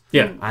reverence.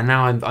 Yeah. And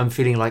now I'm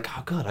feeling like,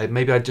 oh god,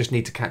 maybe I just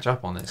need to catch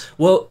up on this.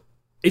 Well,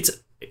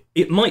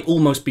 it might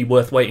almost be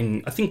worth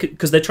waiting. I think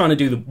because they're trying to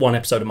do the one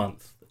episode a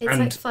month. It's and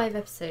like 5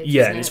 episodes.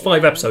 yeah, isn't it's it?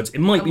 5 episodes. It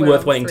might And be we're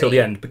worth on waiting till 3.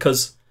 the end,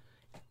 because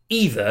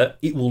either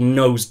it will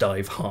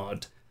nosedive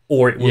hard,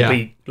 or it will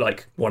be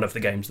like one of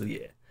the games of the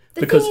year.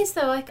 The thing is,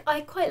 though,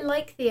 I quite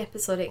like the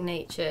episodic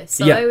nature.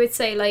 So I would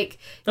say, like,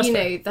 That's you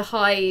fair. know, the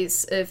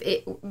highs of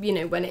it, you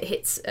know, when it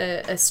hits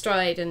a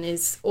stride and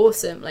is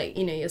awesome, like,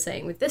 you know, you're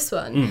saying with this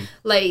one,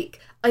 like,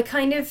 I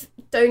kind of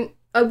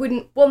I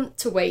wouldn't want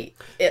to wait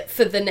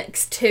for the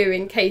next 2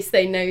 in case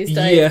they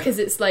nosedive, because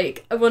it's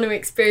like, I want to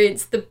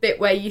experience the bit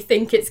where you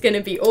think it's going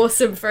to be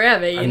awesome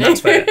forever, you And know? that's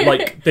fair.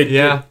 Like,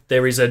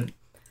 there is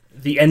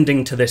the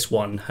ending to this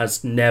one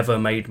has never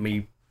made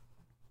me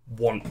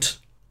want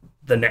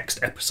the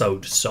next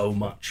episode so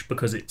much,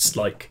 because it's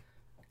like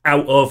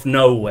out of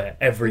nowhere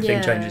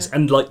everything changes.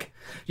 And like,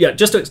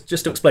 just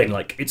to explain,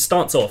 like, it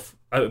starts off,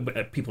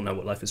 people know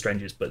what Life is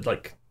Strange is, but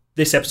like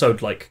this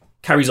episode like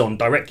carries on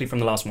directly from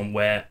the last one,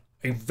 where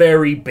a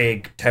very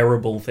big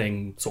terrible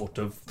thing sort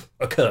of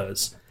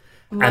occurs.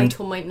 Might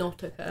or might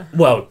not occur.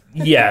 Well,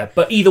 yeah,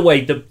 but either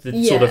way, the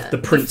sort of the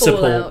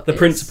fallout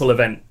principal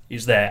event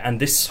is there, and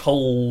this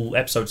whole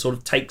episode sort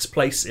of takes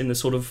place in the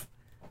sort of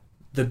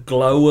the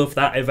glow of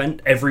that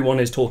event. Everyone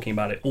is talking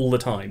about it all the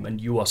time,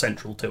 and you are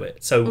central to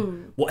it. So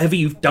whatever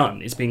you've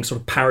done is being sort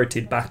of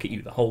parroted back at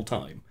you the whole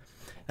time.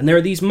 And there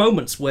are these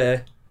moments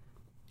where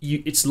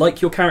it's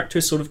like your character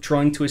is sort of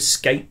trying to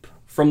escape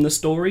from the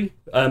story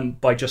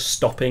by just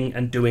stopping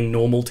and doing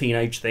normal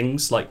teenage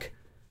things. Like,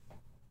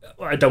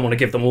 I don't want to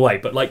give them away,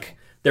 but like,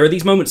 there are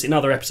these moments in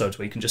other episodes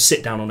where you can just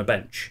sit down on a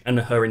bench and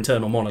her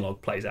internal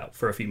monologue plays out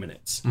for a few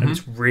minutes, and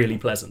it's really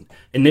pleasant.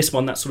 In this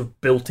one, that's sort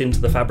of built into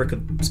the fabric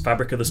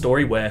of the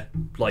story, where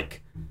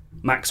like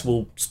Max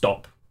will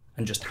stop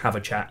and just have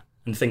a chat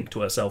and think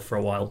to herself for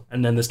a while,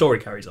 and then the story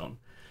carries on.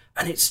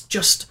 And it's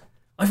just,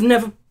 I've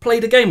never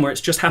played a game where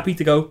it's just happy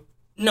to go,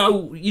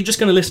 no, you're just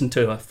going to listen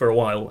to her for a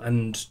while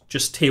and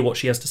just hear what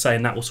she has to say,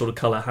 and that will sort of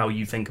colour how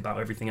you think about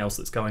everything else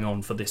that's going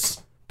on for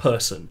this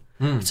person.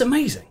 It's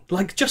amazing.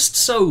 Like, just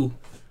so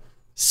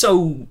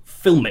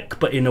filmic,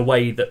 but in a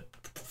way that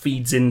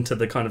feeds into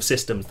the kind of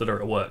systems that are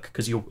at work,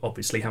 because you're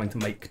obviously having to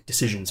make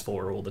decisions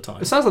for her all the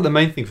time. It sounds like the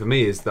main thing for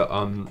me is that,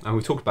 and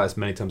we've talked about this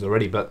many times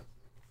already, but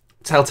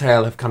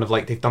Telltale have kind of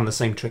like, they've done the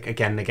same trick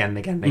again and again and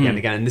again and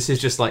again, and this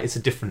is just like, it's a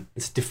different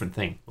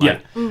thing.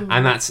 Like,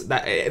 and that's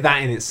that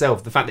in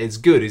itself. The fact that it's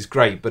good is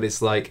great, but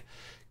it's like,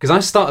 because I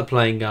started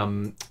playing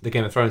the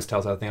Game of Thrones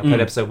Telltale thing. I played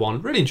episode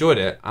 1, really enjoyed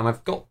it, and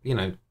I've got, you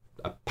know,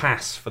 a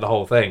pass for the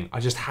whole thing.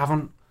 I just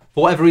haven't,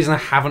 for whatever reason, I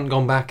haven't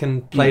gone back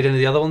and played any of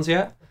the other ones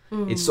yet.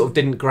 It sort of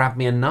didn't grab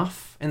me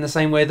enough in the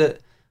same way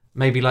that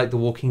maybe like The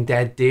Walking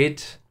Dead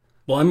did.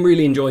 Well, I'm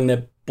really enjoying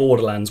their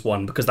Borderlands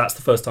one, because that's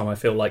the first time I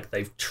feel like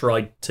they've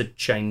tried to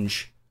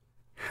change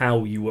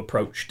how you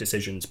approach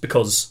decisions,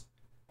 because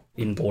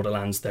in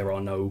Borderlands there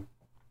are no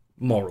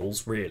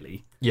morals,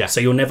 really. Yeah. So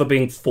you're never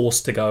being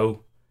forced to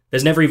go,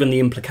 there's never even the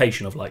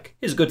implication of like,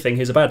 here's a good thing,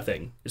 here's a bad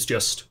thing. It's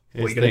just,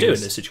 what are you going to do in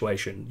this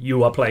situation?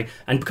 You are playing,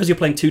 and because you're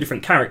playing 2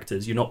 different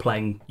characters, you're not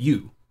playing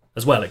you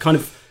as well. It kind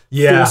of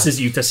forces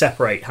you to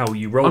separate how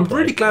you roleplay. I'm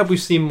really glad we've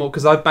seen more,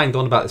 because I've banged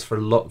on about this for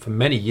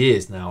many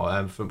years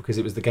now. Because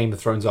it was the Game of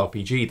Thrones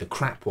RPG, the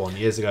crap one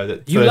years ago.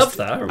 That you loved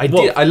that. I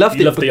did. I loved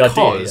it loved because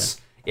the idea,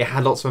 it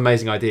had lots of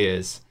amazing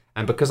ideas,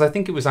 And because I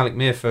think it was Alec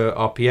Meir for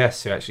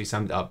RPS who actually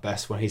summed it up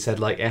best when he said,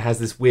 like, it has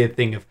this weird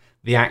thing of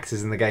the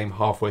actors in the game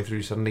halfway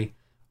through suddenly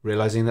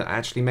realising that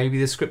actually maybe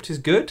the script is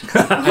good.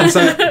 And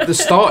so the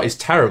start is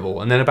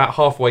terrible, and then about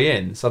halfway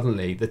in,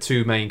 suddenly the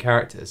two main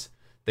characters,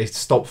 they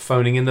stop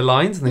phoning in the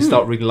lines and they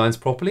start reading the lines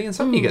properly, and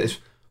suddenly you get this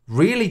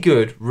really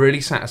good,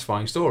 really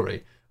satisfying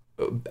story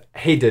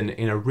hidden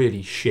in a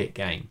really shit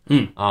game.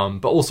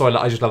 But also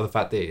I just love the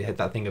fact that it had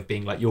that thing of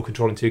being like you're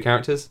controlling two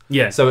characters.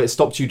 Yeah. So it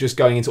stopped you just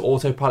going into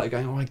autopilot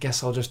going, oh, I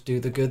guess I'll just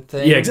do the good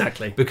thing. Yeah,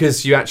 exactly.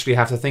 Because you actually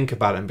have to think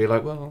about it and be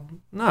like, well,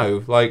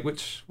 no, like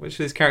which of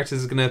these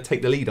characters is going to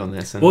take the lead on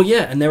this? And Well,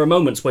 yeah, and there are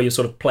moments where you're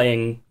sort of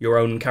playing your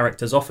own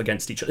characters off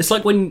against each other. It's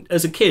like when,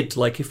 as a kid,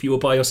 like if you were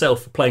by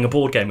yourself playing a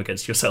board game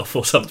against yourself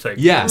or something.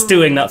 Yeah. It's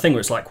doing that thing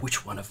where it's like,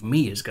 which one of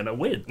me is going to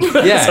win?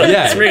 Yeah, So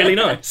yeah. It's really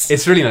nice.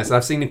 It's really nice. And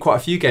I've seen quite a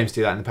few games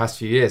do that in the past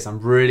few years.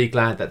 I'm really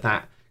glad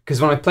that because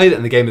when I played it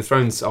in the Game of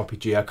Thrones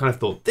RPG, I kind of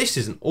thought, this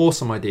is an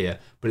awesome idea,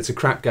 but it's a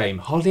crap game.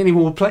 Hardly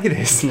anyone will play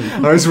this.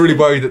 I was really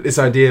worried that this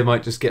idea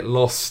might just get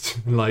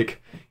lost,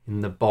 like, in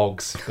the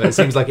bogs. But it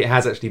seems like it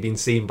has actually been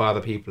seen by other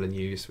people and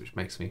used, which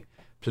makes me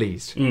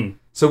pleased.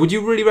 So would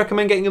you really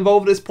recommend getting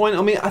involved at this point?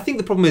 I mean, I think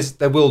the problem is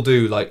they will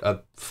do, like,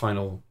 a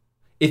final...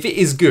 If it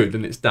is good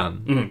and it's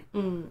done...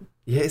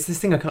 Yeah, it's this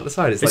thing I can't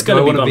decide. It's like, going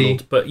to do I be want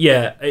bundled, but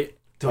yeah...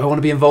 do I want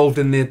to be involved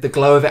in the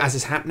glow of it as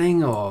it's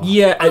happening, or...?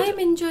 Yeah, I'm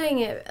enjoying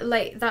it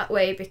like that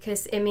way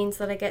because it means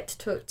that I get to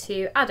talk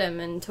to Adam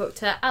and talk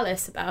to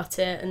Alice about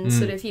it and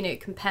sort of,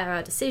 compare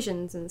our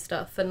decisions and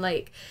stuff and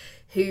like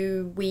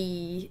who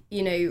we,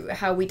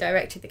 how we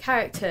directed the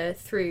character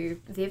through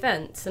the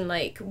events and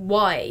like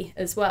why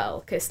as well,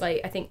 because like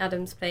I think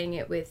Adam's playing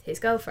it with his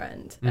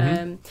girlfriend,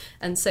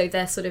 and so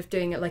they're sort of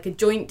doing it like a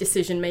joint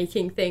decision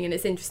making thing, and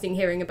it's interesting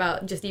hearing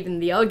about just even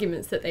the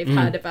arguments that they've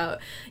had about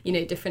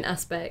different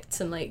aspects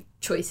and like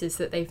choices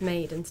that they've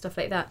made and stuff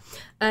like that.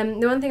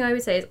 The one thing I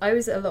would say is I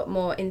was a lot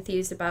more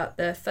enthused about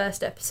the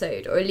first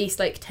episode, or at least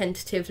like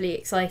tentatively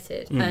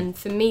excited, and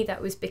for me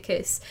that was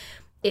because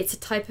it's a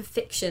type of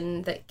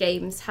fiction that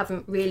games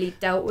haven't really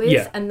dealt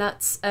with, and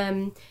that's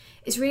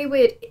it's really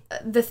weird.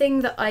 The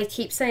thing that I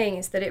keep saying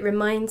is that it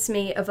reminds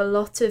me of a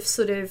lot of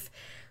sort of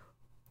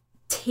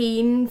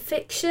teen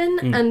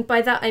fiction, and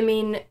by that I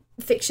mean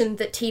fiction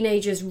that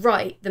teenagers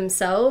write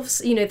themselves,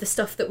 the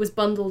stuff that was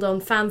bundled on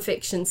fan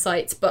fiction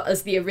sites but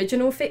as the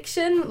original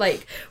fiction,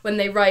 like when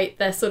they write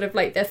their sort of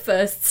like their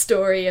first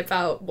story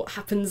about what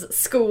happens at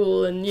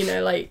school and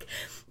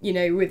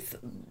with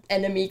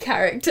enemy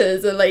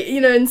characters or like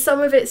and some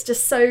of it's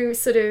just so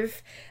sort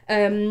of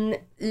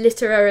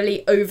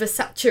literarily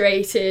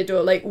oversaturated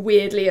or like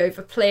weirdly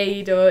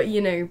overplayed or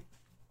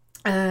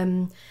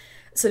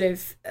sort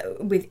of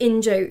with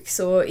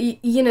in-jokes or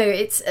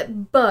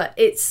but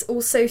it's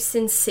also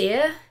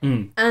sincere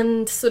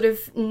and sort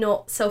of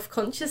not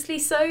self-consciously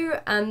so,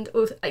 and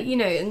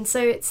and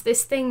so it's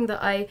this thing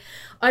that I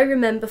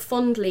remember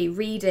fondly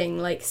reading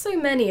like so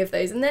many of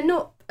those, and they're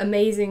not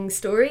amazing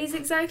stories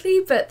exactly,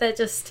 but they're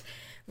just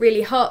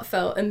really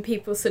heartfelt and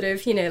people sort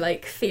of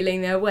like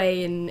feeling their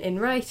way in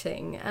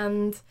writing,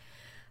 and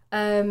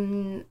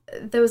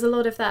there was a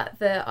lot of that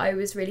I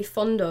was really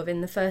fond of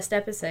in the first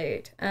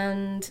episode,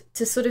 and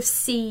to sort of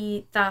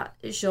see that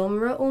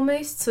genre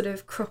almost sort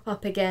of crop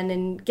up again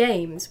in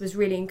games was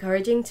really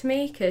encouraging to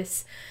me,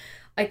 because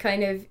I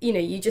kind of,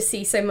 you just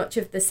see so much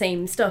of the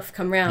same stuff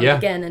come round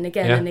again and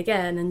again and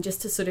again, and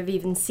just to sort of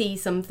even see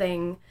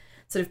something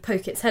sort of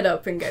poke its head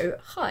up and go,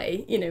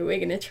 hi, we're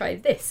going to try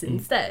this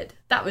instead.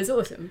 That was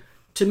awesome.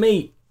 To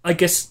me, I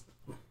guess,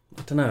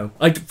 I don't know.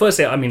 I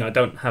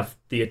don't have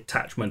the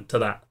attachment to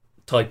that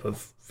type of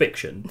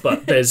fiction,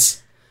 but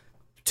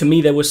to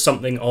me there was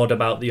something odd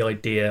about the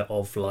idea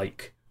of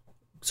like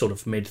sort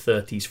of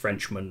mid-30s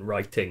Frenchmen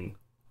writing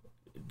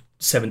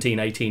 17,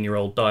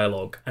 18-year-old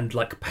dialogue and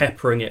like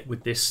peppering it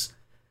with this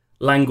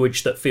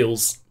language that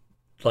feels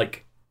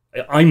like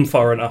I'm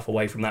far enough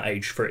away from that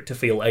age for it to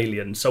feel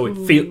alien, so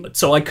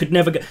so I could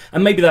never get,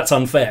 and maybe that's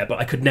unfair, but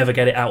I could never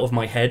get it out of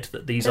my head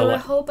that these there are were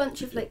like a whole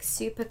bunch of like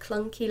super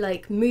clunky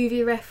like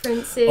movie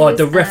references. Oh,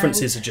 the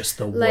references are just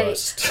the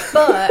worst.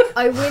 But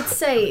I would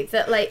say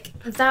that like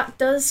that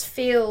does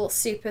feel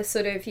super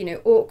sort of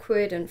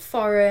awkward and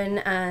foreign,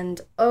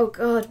 and oh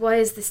god, why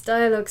is this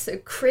dialogue so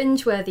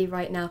cringeworthy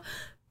right now?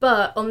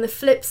 But on the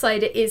flip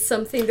side, it is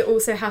something that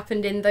also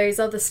happened in those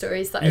other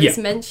stories that I was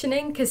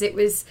mentioning, because it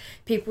was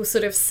people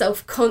sort of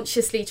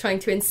self-consciously trying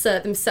to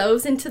insert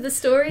themselves into the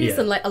stories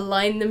and like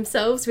align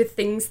themselves with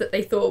things that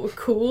they thought were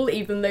cool,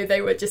 even though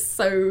they were just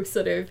so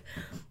sort of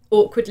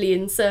awkwardly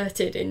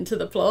inserted into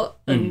the plot.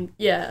 And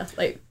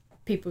like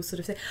people sort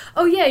of say,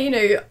 oh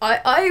yeah,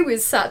 I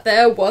was sat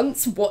there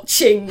once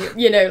watching,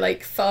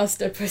 like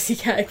Faster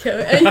Pussycat Killer,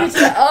 and you're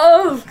just like,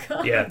 oh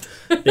god.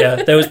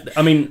 There was,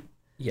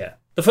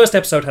 the first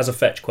episode has a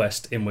fetch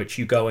quest in which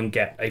you go and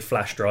get a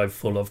flash drive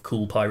full of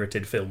cool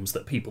pirated films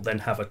that people then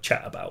have a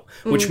chat about,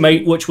 which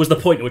was the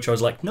point at which I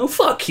was like, no,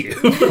 fuck you.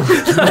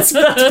 that's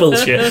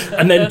bullshit.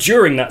 And then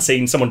during that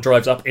scene, someone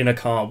drives up in a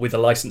car with a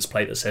license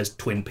plate that says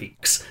Twin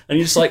Peaks. And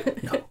you're just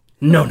like,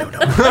 no.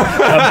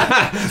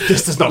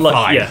 This does not Like,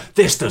 fly. yeah.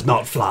 This does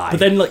not fly. But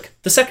then, like,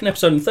 the second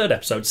episode and third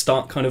episode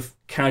start kind of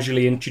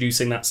casually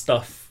introducing that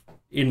stuff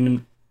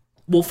in...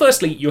 Well,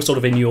 firstly, you're sort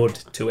of inured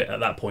to it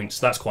at that point,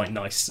 so that's quite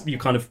nice. You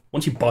kind of...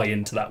 Once you buy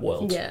into that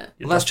world... Yeah.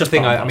 Well, that's the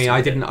thing. part and I mean,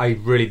 parcel of it. I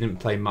really didn't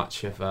play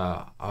much of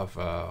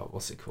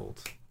what's it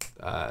called?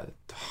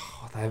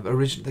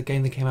 The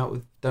game they came out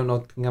with. Don't know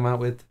what came out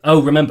with.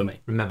 Oh, Remember Me.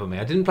 Remember Me.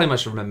 I didn't play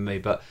much of Remember Me,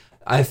 but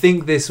I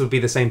think this would be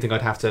the same thing.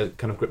 I'd have to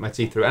kind of grit my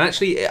teeth through. And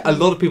actually, a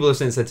lot of people have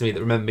since said to me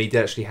that Remember Me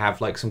did actually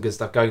have like some good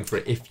stuff going for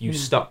it if you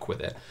stuck with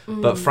it.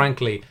 But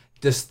frankly,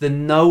 just the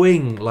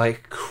knowing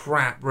like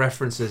crap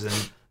references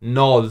and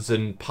nods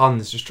and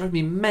puns just drove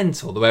me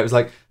mental. The way it was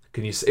like,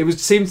 can you? It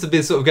seems to be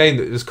the sort of game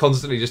that was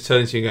constantly just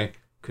turning to you and going,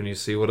 can you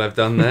see what I've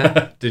done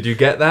there? Did you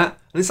get that?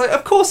 And it's like,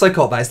 of course I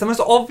got that. It's the most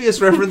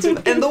obvious reference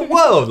in the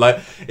world. Like,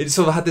 it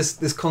sort of had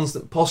this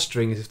constant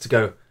posturing as if to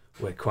go,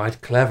 we're quite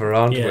clever,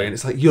 aren't we? And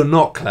it's like, you're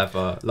not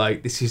clever.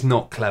 Like, this is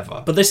not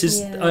clever. But this is...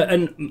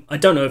 and I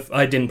don't know if...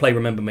 I didn't play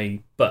Remember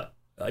Me, but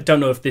I don't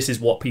know if this is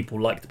what people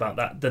liked about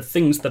that. The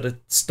things that are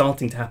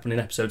starting to happen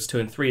in episodes 2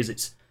 and 3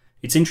 is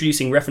it's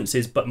introducing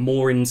references, but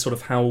more in sort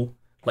of how,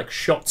 like,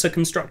 shots are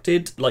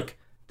constructed. Like,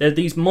 there are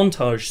these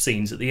montage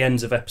scenes at the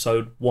ends of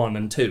episode 1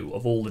 and 2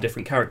 of all the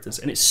different characters,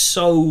 and it's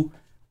so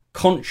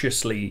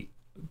consciously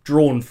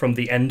drawn from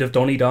the end of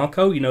Donnie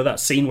Darko. You know, that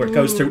scene where it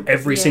goes through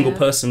every single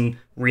person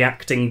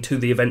reacting to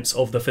the events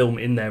of the film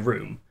in their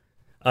room.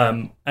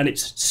 And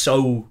it's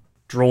so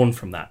drawn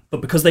from that.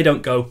 But because they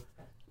don't go...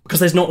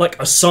 Because there's not,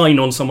 like, a sign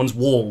on someone's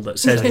wall that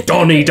says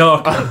Donnie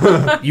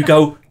Darko, you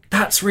go,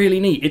 that's really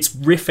neat. It's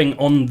riffing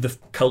on the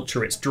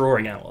culture it's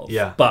drawing out of.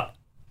 Yeah.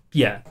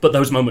 But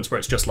those moments where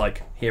it's just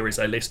like, here is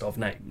a list of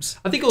names.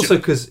 I think also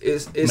because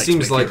it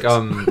seems like,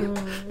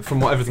 curious.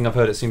 from everything I've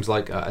heard, it seems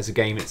like as a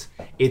game,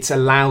 it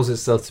allows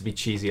itself to be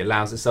cheesy. It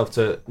allows itself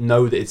to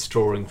know that it's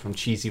drawing from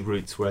cheesy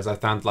roots. Whereas I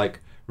found like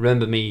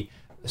Remember Me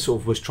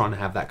sort of was trying to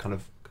have that kind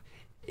of.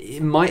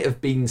 It might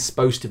have been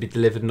supposed to be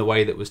delivered in a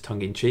way that was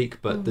tongue in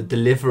cheek, but the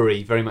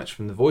delivery, very much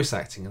from the voice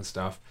acting and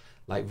stuff,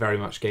 like very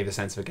much gave a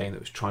sense of a game that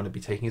was trying to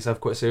be taking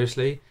itself quite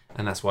seriously,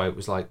 and that's why it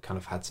was like kind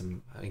of had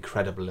some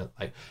incredible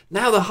like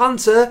now the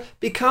hunter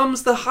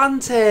becomes the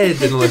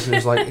hunted and all this, and it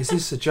was like, is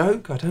this a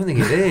joke? I don't think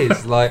it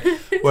is. Like,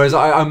 whereas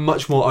I'm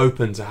much more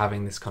open to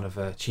having this kind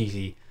of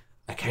cheesy,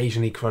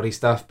 occasionally cruddy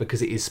stuff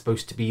because it is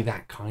supposed to be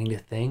that kind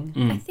of thing.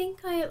 I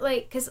think I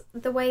like, because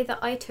the way that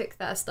I took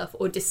that stuff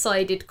or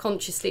decided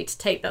consciously to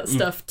take that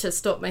stuff to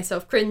stop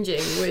myself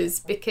cringing was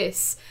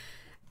because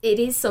it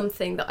is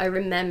something that I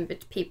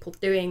remembered people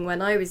doing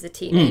when I was a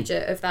teenager,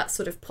 of that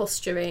sort of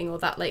posturing or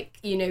that, like,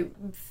 you know,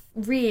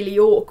 really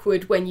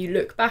awkward when you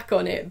look back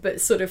on it,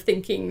 but sort of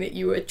thinking that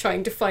you were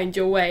trying to find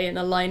your way and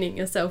aligning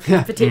yourself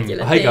with particular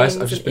things. Hey guys,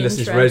 I've just been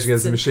listening to Rage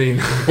Against the Machine.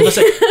 Well,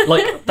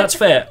 like, that's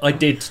fair. I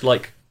did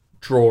like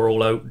draw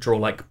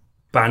like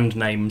band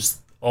names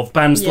of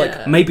bands.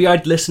 Like, maybe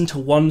I'd listen to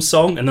one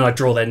song and then I'd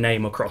draw their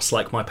name across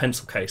like my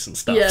pencil case and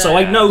stuff. So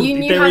I know you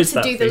knew there how is to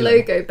that do the feeling.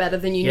 logo better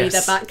than you knew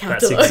their back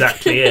catalogue. That's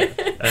exactly it.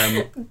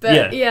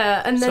 But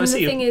and then So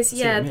the thing is,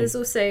 there's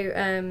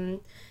also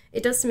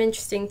it does some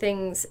interesting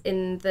things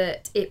in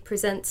that it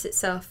presents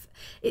itself.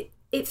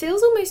 It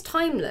feels almost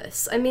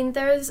timeless. I mean,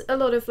 there is a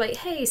lot of like,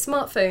 hey,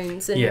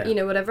 smartphones and you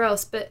know, whatever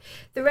else, but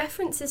the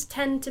references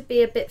tend to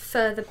be a bit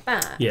further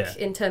back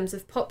in terms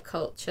of pop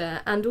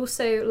culture, and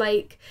also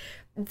like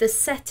the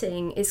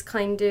setting is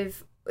kind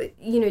of,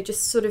 you know,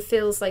 just sort of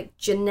feels like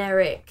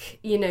generic,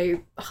 you know,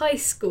 high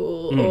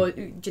school or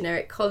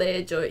generic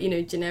college or, you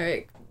know,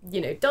 generic, you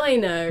know,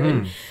 diner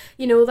and,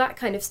 you know, all that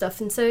kind of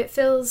stuff. And so it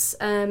feels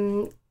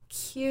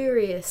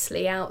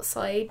curiously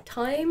outside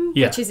time,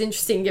 which is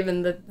interesting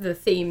given the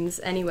themes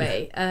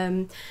anyway.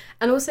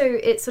 And also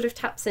it sort of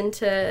taps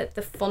into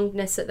the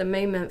fondness at the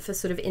moment for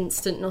sort of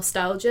instant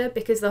nostalgia,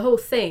 because the whole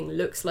thing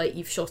looks like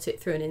you've shot it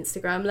through an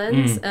Instagram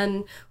lens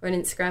or an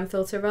Instagram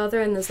filter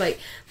rather, and there's like,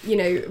 you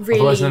know,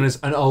 really Otherwise known as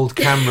an old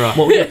camera.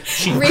 Well,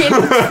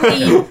 really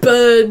pretty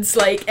birds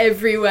like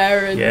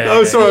everywhere and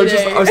Oh, sorry.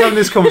 I was having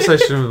this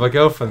conversation with my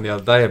girlfriend the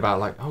other day about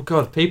like, oh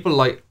god, people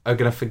like are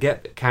gonna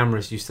forget that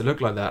cameras used to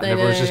look like that, and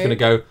everyone's just gonna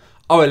go,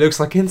 oh, it looks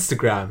like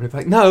Instagram. And it's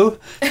like, no,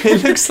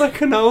 it looks like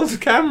an old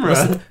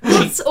camera.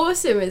 What's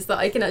awesome is that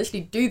I can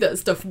actually do that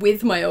stuff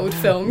with my old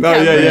film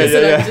cameras,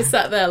 and I'm just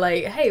sat there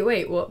like, hey,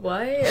 wait, what?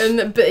 Why?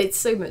 But it's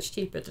so much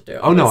cheaper to do it.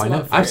 Oh no, I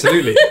know,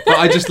 absolutely. But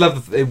I just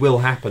love that it will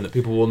happen. That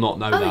people will not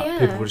know that. Yeah.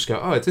 People will just go,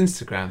 oh, it's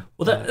Instagram.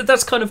 well,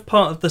 that's kind of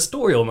part of the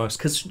story almost,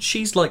 because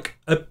she's like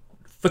a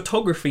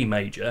photography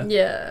major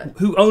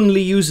who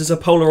only uses a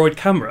Polaroid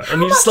camera, and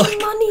How you're just much like,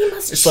 money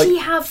must she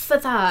have for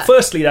that?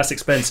 firstly, that's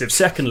expensive.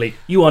 Secondly,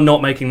 you are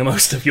not making the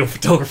most of your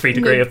photography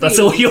degree No, if that's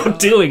all really you're not.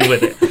 doing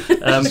with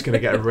it. I'm just going to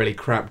get a really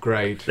crap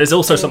grade. There's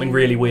also something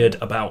really weird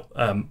about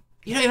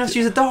You don't even have to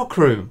use a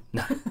darkroom.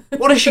 No.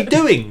 What is she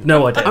doing?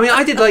 No idea. I mean,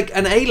 I did like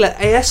an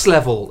AS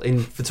level in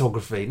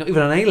photography, not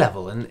even an A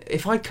level. And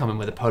if I'd come in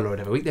with a Polaroid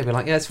every week, they'd be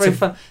like, "Yeah, it's very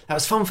fun. That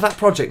was fun for that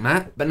project,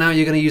 Matt. But now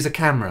you're going to use a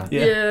camera."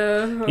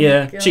 Oh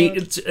yeah.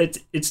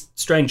 It's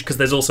strange because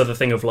there's also the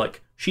thing of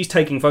like she's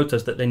taking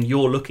photos that then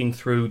you're looking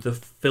through the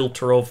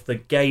filter of the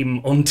game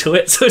onto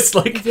it. So it's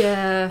like,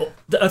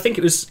 I think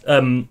it was.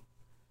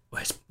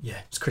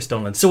 It's Chris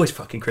Donlan. It's always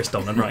fucking Chris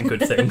Donlan writing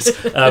good things.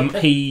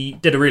 He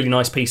did a really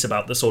nice piece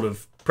about the sort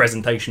of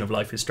presentation of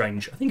Life is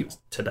Strange. I think it was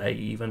today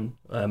even,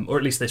 or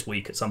at least this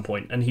week at some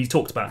point. And he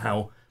talked about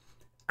how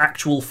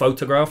actual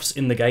photographs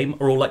in the game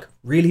are all like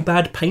really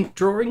bad paint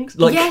drawings.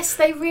 Like, yes,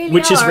 they really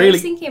which are. Is really, I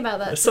was thinking about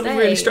that There's something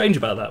really strange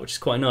about that, which is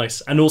quite nice.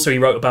 And also he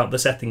wrote about the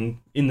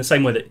setting in the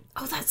same way that...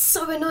 Oh, that's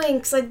so annoying,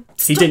 because I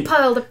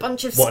stockpiled a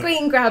bunch of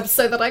screen grabs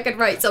so that I could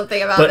write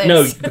something about this. But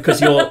no, because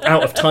your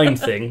out of time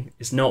thing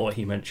is not what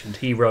he mentioned.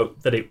 He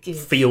wrote that it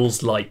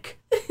feels like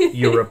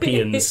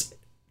Europeans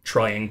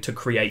trying to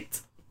create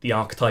the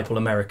archetypal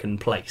American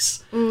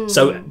place.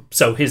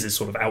 So his is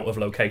sort of out of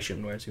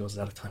location, whereas yours is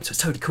out of time. So it's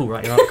totally cool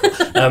writing an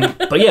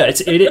article. But yeah,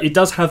 it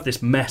does have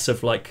this mess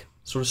of like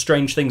sort of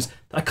strange things.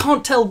 I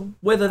can't tell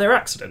whether they're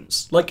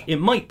accidents. Like it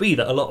might be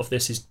that a lot of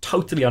this is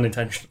totally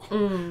unintentional.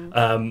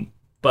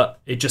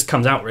 But it just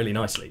comes out really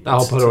nicely. That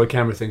whole Polaroid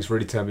camera thing's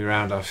really turned me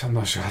around. I'm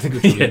not sure. I think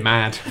it's really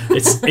mad.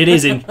 It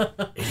is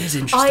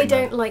interesting. I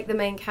don't like the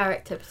main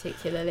character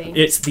particularly.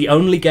 It's the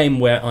only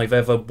game where I've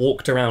ever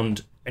walked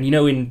around. And you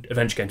know, in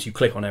adventure games, you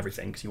click on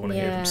everything because you want to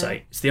hear them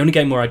say. It's the only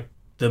game where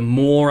the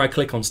more I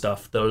click on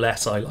stuff, the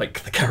less I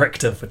like the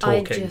character for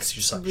talking.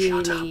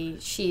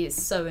 She is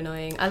so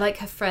annoying. I like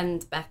her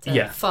friend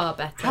better, far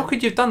better. How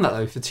could you have done that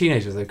though for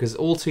teenagers though? Because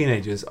all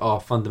teenagers are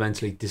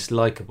fundamentally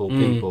dislikable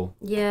people.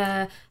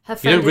 Yeah, her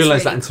friend. You don't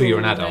realise that really until you're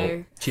an cool, adult.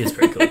 though. She is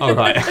pretty cool. Oh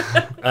right.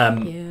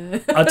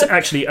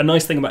 Actually, a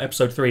nice thing about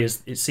episode 3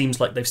 is it seems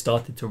like they've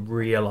started to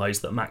realise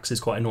that Max is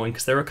quite annoying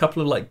because there are a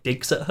couple of like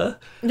digs at her.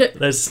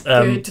 There's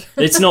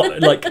it's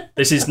not like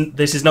this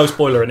is no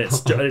spoiler, and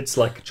it's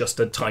like just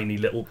a tiny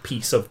little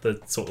piece of the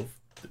sort of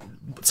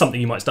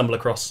something you might stumble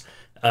across.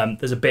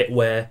 There's a bit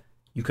where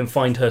you can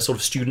find her sort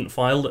of student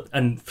file,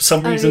 and for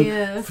some reason,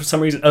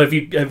 have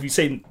you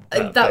seen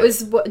that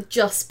was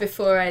just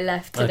before I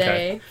left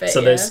today. Okay. But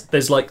so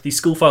there's like these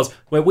school files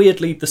where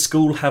weirdly the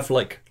school have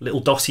like little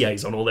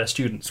dossiers on all their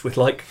students with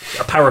like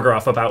a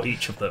paragraph about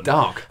each of them.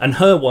 Dark. And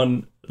her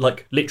one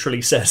like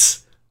literally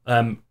says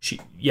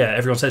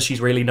everyone says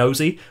she's really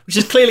nosy, which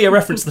is clearly a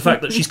reference to the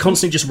fact that she's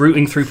constantly just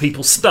rooting through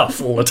people's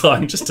stuff all the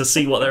time just to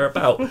see what they're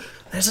about.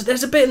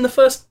 There's a bit in the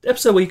first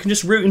episode where you can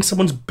just root in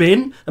someone's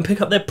bin and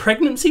pick up their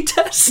pregnancy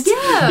test.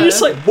 Yeah. You're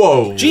just like,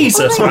 whoa,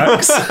 Jesus,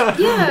 Max.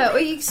 Yeah, or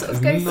you sort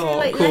of go through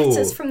like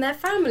letters from their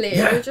family,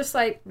 and you're just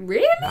like,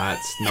 really?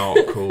 That's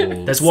not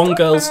cool. There's one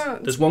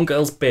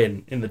girl's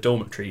bin in the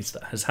dormitories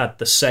that has had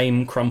the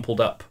same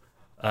crumpled up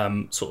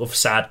sort of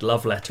sad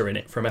love letter in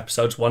it from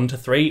episodes 1 to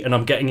 3, and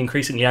I'm getting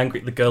increasingly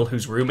angry at the girl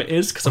whose room it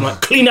is because I'm like,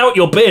 clean out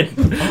your bin.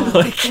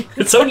 Like,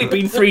 it's only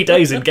been 3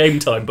 days in game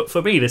time, but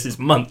for me this is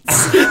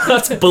months.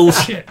 That's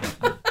bullshit.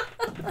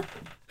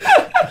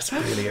 That's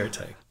really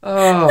irritating.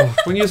 Oh,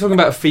 when you were talking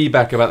about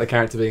feedback about the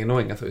character being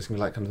annoying, I thought it was going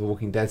to be like kind of the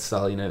Walking Dead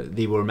style, you know,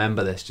 they will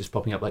remember this just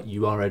popping up like,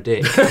 you are a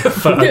dick.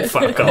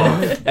 Fuck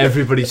off.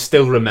 Everybody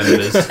still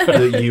remembers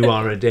that you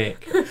are a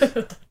dick.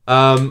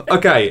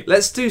 Okay,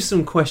 let's do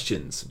some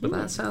questions. But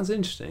that sounds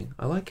interesting.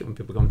 I like it when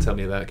people come and tell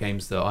me about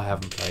games that I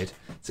haven't played.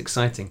 It's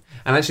exciting.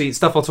 And actually,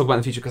 stuff I'll talk about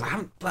in the future,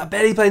 because I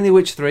barely played The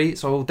Witcher 3,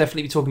 so I'll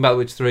definitely be talking about The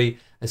Witcher 3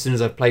 as soon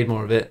as I've played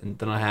more of it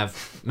than I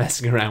have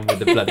messing around with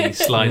the bloody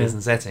sliders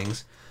and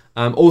settings.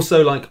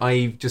 Also, like,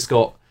 I've just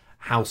got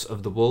House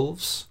of the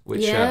Wolves,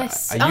 which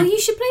yes. You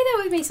should play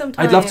that with me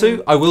sometime. I'd love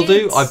to. I will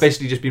do. I've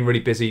basically just been really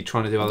busy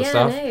trying to do other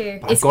stuff.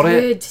 But I've got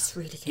it. It's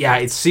really good. Yeah,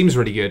 it seems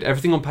really good.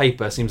 Everything on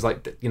paper seems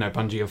like, you know,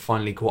 Bungie have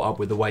finally caught up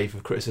with the wave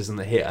of criticism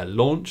that hit at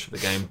launch of the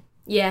game.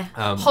 Yeah,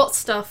 hot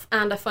stuff,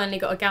 and I finally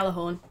got a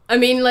Galahorn. I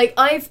mean, like,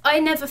 I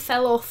never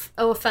fell off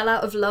or fell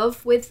out of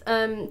love with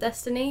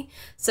Destiny,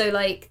 so,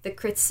 like, the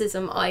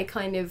criticism I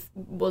kind of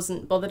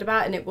wasn't bothered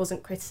about, and it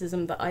wasn't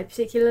criticism that I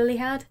particularly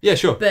had. Yeah,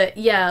 sure. But,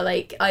 yeah,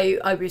 like,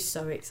 I was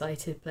so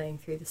excited playing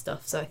through the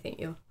stuff, so I think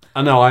you're...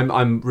 I know,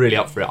 I'm really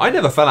up for it. I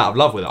never fell out of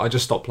love with it, I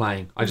just stopped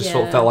playing. I just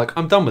sort of felt like,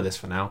 I'm done with this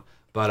for now.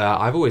 But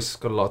I've always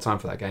got a lot of time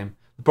for that game.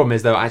 The problem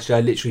is, though, actually,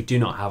 I literally do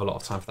not have a lot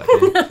of time for that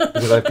game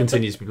because I've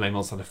continued to be playing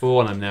Monster Hunter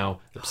 4, and I'm now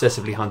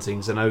obsessively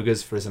hunting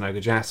Xenogres for a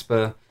Xenoga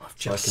Jasper,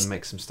 so I can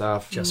make some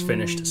stuff. Just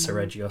finished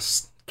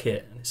Seregios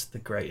kit, and it's the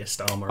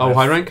greatest armor. Oh,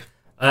 high rank?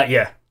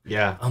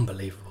 Yeah,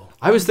 unbelievable.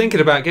 I was thinking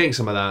about getting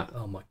some of that.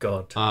 Oh my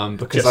god!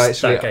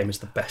 Because that game is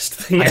the best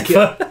thing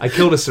ever. I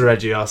killed a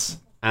Seregios,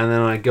 and then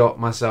I got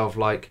myself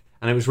like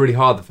and it was really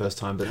hard the first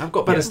time. But I've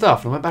got better Yeah.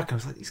 stuff, and I went back and I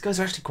was like, these guys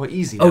are actually quite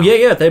easy. Oh now.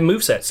 yeah, their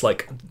movesets,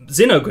 like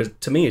Zinogre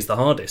to me is the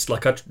hardest.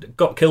 Like I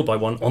got killed by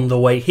one on the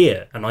way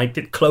here, and I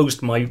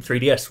closed my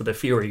 3DS with a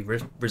Fury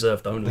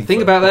reserved only. The thing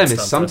for about them Monster is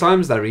Hunter.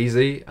 sometimes they're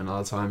easy, and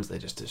other times they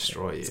just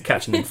destroy you. It's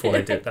catching them before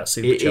they do that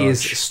It supercharge.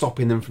 is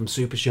stopping them from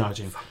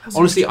supercharging.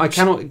 Honestly, I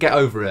cannot get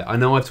over it. I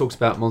know I've talked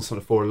about Monster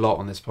Hunter 4 a lot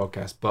on this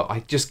podcast, but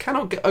I just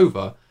cannot get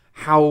over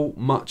how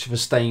much of a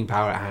staying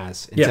power it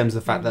has in terms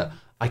of the fact that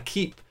I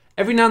keep...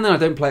 Every now and then I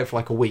don't play it for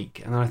like a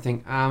week, and then I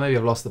think, maybe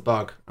I've lost the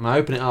bug. And I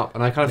open it up,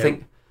 and I kind of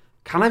think,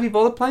 can I be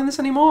bothered playing this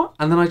anymore?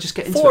 And then I just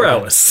get into it. 4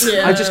 again. hours.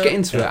 Yeah. I just get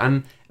into it.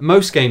 And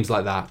most games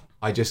like that,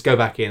 I just go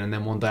back in, and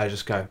then one day I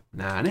just go,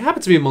 nah. And it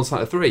happened to me in Monster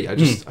Hunter 3. I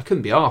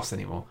couldn't be arsed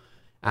anymore.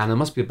 And I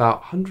must be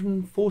about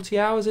 140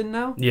 hours in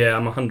now. Yeah,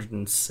 I'm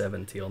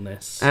 170 on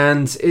this.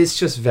 And it's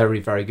just very,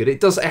 very good.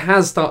 It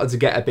has started to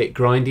get a bit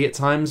grindy at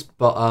times,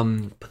 but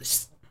But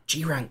it's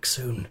G rank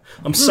soon.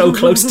 I'm so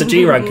close to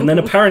G rank, and then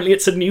apparently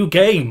it's a new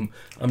game.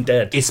 I'm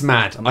dead. it's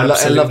mad. I'm I love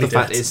absolutely the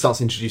fact dead. that it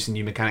starts introducing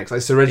new mechanics.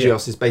 Like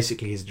Seregios is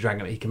basically his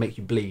dragon. He can make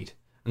you bleed.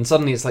 And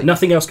suddenly it's like,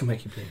 Nothing else can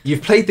make you bleed.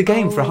 you've played the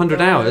game Oh for my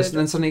 100 hours, God. and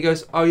then suddenly it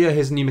goes, oh yeah,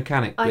 here's a new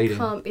mechanic, I bleeding.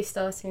 can't be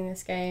starting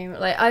this game.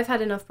 Like, I've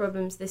had enough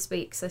problems this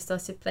week, so I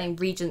started playing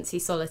Regency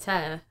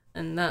Solitaire,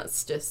 and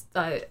that's just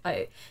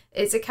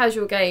it's a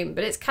casual game,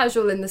 but it's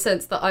casual in the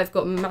sense that I've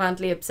got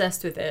madly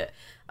obsessed with it.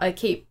 I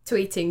keep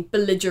tweeting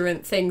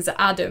belligerent things at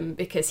Adam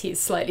because he's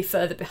slightly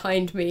further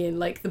behind me in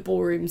like the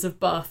ballrooms of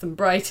Bath and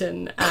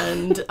Brighton,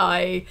 and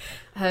I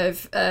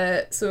have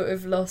sort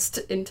of lost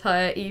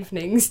entire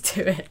evenings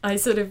to it. I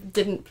sort of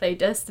didn't play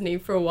Destiny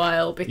for a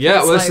while because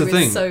Yeah, well, that's I the was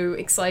thing. so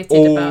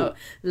excited about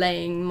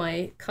laying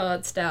my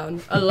cards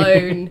down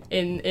alone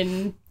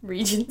in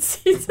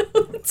Regency.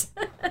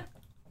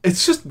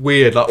 It's just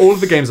weird. Like, all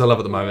of the games I love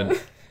at the moment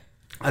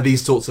are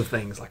these sorts of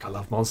things. Like, I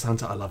love Monster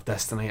Hunter, I love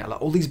Destiny, I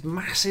love all these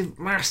massive,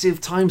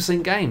 massive time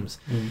sink games.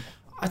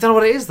 I don't know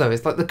what it is, though.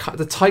 It's like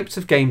the types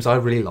of games I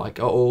really like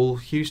are all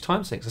huge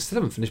time sinks. I still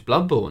haven't finished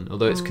Bloodborne,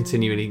 although it's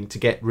continuing to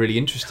get really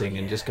interesting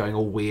and just going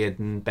all weird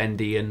and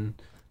bendy and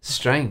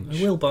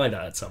strange. I will buy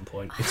that at some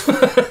point. It's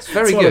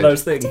very It's one good. of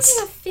those I don't things.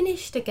 think I've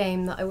finished a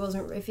game that I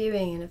wasn't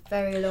reviewing in a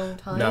very long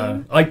time.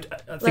 No, I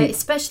Like, think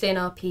especially an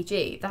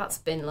RPG, that's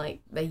been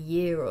like a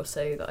year or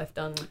so that I've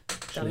done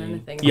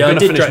anything. Yeah, I'm I going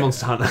to did finish dra-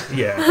 Monster Hunter.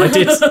 yeah, I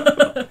did.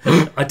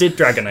 I did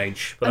Dragon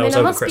Age, but I that was mean, I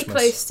over must Christmas. be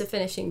close to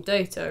finishing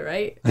Dota,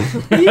 right?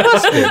 You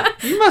must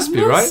be. You must be,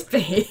 right? Must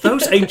be.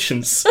 Those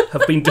ancients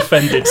have been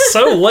defended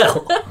so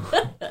well.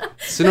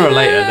 Sooner or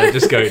later, they'll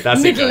just go,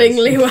 that's it, guys.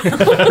 Middlingly well.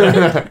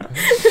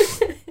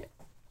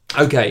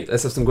 Okay,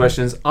 let's have some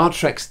questions.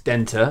 Artrex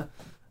Denter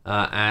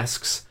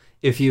asks,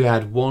 if you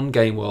had one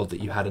game world that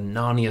you had a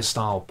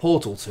Narnia-style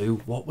portal to,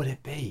 what would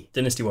it be?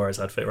 Dynasty Warriors,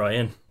 I'd fit right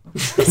in.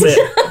 That's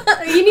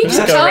it. You need to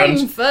Go chime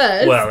around.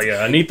 first. Well,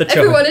 yeah, I need the chime.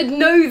 Everyone would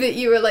know that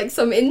you were like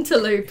some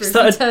interloper if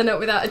that you a- turn up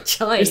without a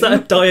chime. Is that a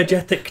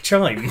diegetic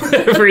chime?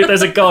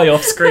 There's a guy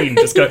off screen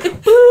just going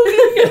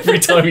 "Boo," every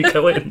time you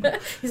go in.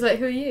 He's like,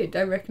 who are you?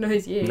 Don't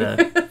recognise you. No.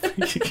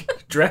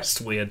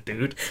 Dressed weird,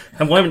 dude.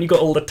 And why haven't you got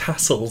all the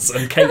tassels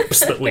and capes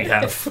that we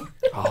have?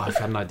 Oh, I've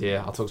had an idea.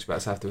 I'll talk to you about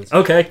this afterwards.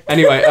 Okay.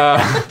 Anyway,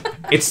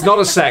 it's not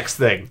a sex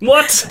thing.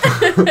 What?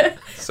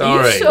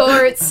 Sorry. You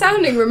sure? It's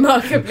sounding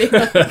remarkably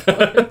like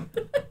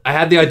I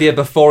had the idea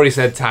before he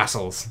said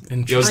tassels.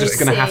 You're just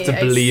I going to have to see, I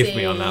believe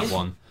me on see. that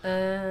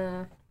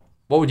one.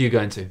 What would you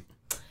go into?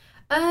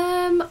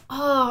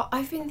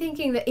 I've been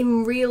thinking that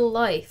in real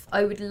life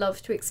I would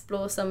love to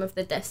explore some of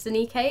the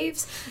Destiny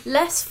caves.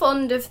 Less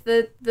fond of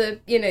the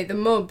the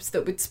mobs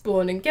that would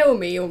spawn and kill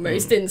me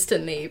almost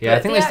instantly. Yeah, I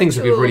but think the those things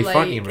would be actual, really like-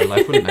 frightening in real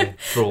life, wouldn't they?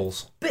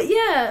 Thralls. But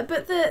yeah,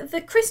 but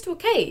the crystal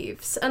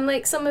caves and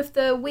like some of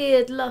the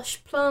weird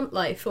lush plant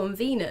life on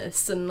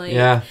Venus and like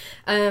Yeah.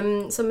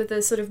 some of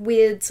the sort of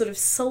weird sort of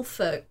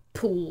sulfur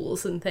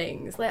pools and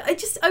things. Like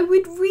I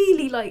would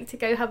really like to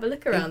go have a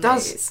look around It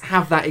does those.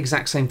 have that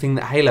exact same thing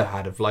that Halo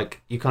had of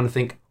like, you kind of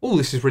think, oh,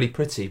 this is really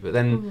pretty, but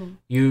then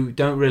you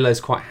don't realise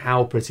quite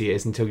how pretty it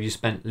is until you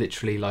spent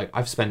literally like,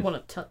 I've spent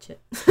Want to touch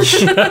it?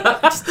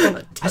 Just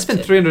wanna touch I spent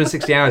it.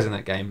 360 hours in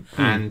that game,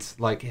 and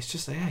like it's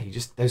just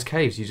those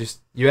caves.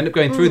 You end up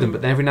going through them,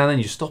 but then every now and then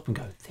you stop and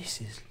go, "This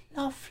is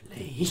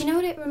lovely." Do you know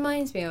what it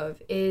reminds me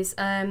of? Is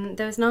there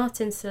was an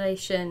art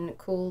installation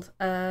called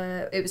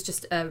it was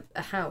just a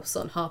house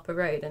on Harper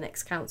Road, an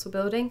ex-council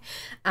building,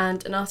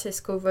 and an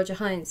artist called Roger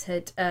Hines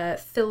had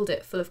filled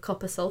it full of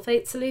copper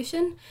sulfate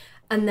solution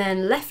and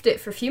then left it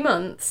for a few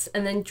months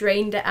and then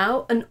drained it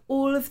out, and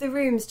all of the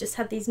rooms just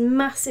had these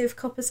massive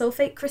copper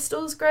sulfate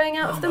crystals growing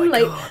out of them,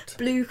 my like God.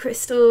 blue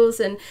crystals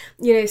and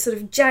sort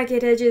of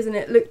jagged edges, and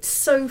it looked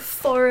so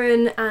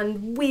foreign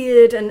and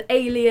weird and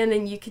alien,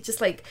 and you could just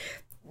like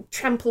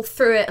trample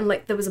through it, and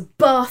like there was a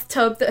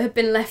bathtub that had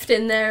been left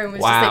in there and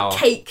was Wow. just like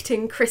caked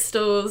in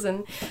crystals,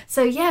 and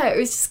so yeah, it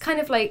was just kind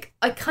of like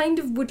I kind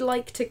of would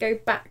like to go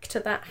back to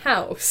that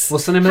house.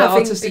 What's the name of that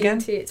having artist been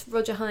again? it's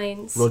Roger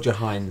Hines. Roger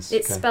Hines.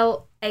 It's Okay.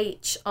 spelled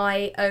Hiorns,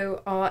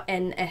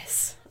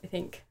 I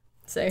think.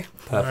 So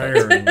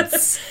Perfect.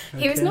 Irons.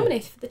 he was Okay.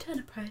 nominated for the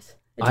Turner Prize.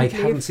 I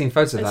haven't seen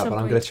photos of that, but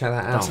I'm going to check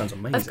that That out. sounds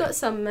amazing. I've got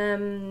some,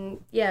 on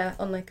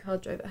like a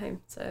hard drive at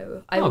home,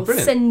 so I Oh, will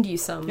brilliant. send you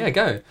some. Yeah,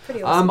 go.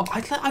 Pretty awesome.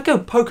 I go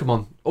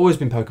Pokemon. Always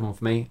been Pokemon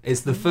for me.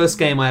 It's the first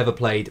game I ever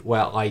played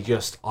where I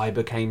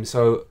became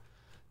so...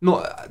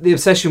 Not the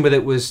obsession with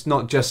it was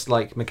not just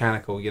like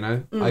mechanical, you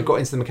know. I got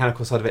into the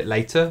mechanical side of it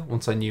later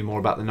once I knew more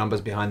about the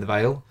numbers behind the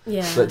veil.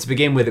 Yeah. But to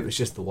begin with, it was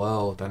just the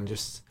world and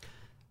just.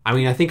 I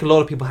mean, I think a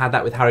lot of people had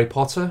that with Harry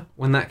Potter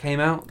when that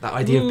came out. That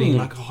idea of being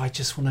like, oh, I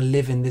just want to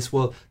live in this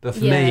world. But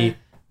for me,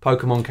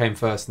 Pokemon came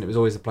first, and it was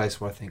always a place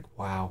where I think,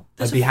 wow,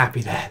 I'd be happy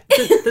there.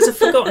 There's a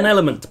forgotten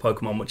element to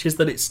Pokemon, which is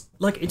that it's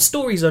like its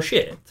stories are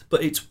shit,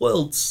 but its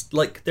worlds,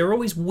 like, there are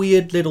always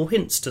weird little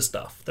hints to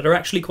stuff that are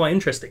actually quite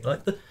interesting.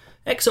 Like the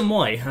X and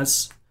Y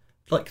has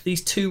like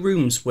these 2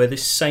 rooms where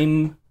this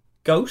same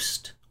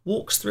ghost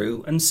walks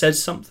through and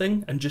says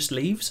something and just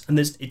leaves, and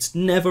it's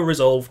never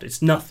resolved.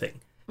 It's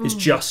nothing. It's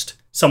just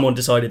someone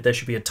decided there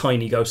should be a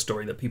tiny ghost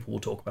story that people will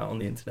talk about on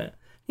the internet.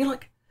 You're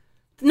like,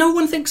 no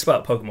one thinks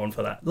about Pokemon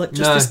for that. Like,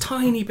 just this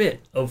tiny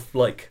bit of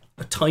like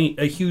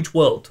a huge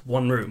world,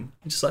 one room.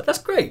 It's just like, that's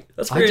great.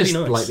 That's really I just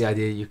nice. like the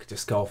idea you could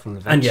just go off on an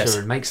adventure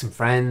and make some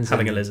friends.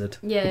 Having and a lizard.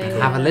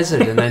 have a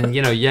lizard, and then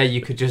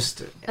you could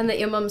just. And that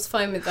your mum's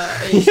fine with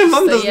that. Your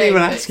mum doesn't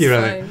even ask you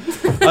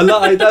anything.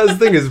 That was the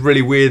thing. Is a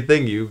really weird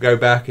thing. You go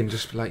back and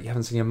just be like, you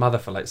haven't seen your mother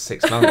for like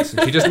 6 months,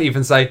 and she doesn't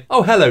even say,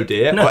 "Oh, hello,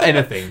 dear," or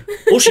anything.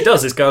 All she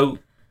does is go,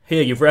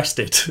 "Here, you've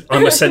rested.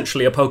 I'm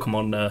essentially a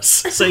Pokemon nurse.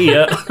 See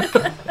ya."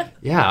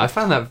 Yeah, I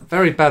found that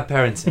very bad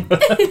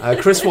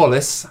parenting. Chris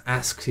Wallace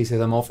asks, he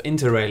says, I'm off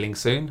interrailing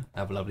soon.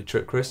 Have a lovely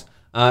trip, Chris.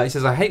 He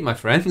says, I hate my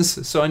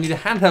friends, so I need a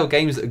handheld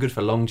games that are good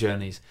for long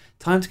journeys.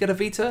 Time to get a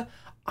Vita?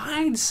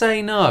 I'd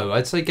say no.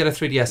 I'd say get a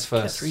 3DS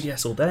first. Get a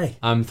 3DS all day.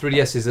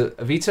 3DS is a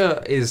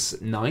Vita is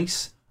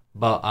nice,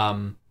 but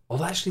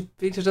although actually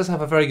Vita does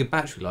have a very good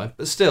battery life,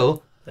 but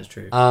still, that's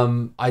true.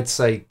 I'd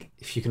say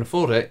if you can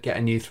afford it, get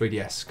a new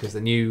 3DS because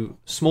the new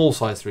small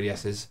size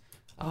 3DSs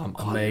are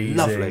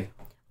lovely.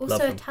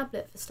 Also a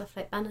tablet for stuff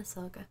like Banner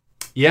Saga.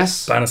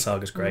 Yes, Banner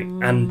Saga's great,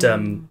 and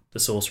the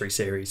Sorcery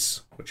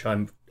series, which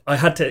I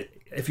had to.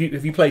 If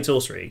you played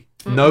Sorcery,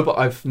 no, but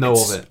I've know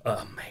of it.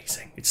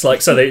 Amazing. It's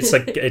like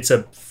it's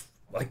a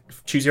like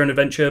choose your own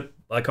adventure.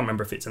 I can't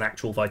remember if it's an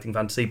actual fighting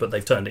fantasy, but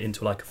they've turned it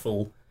into like a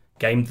full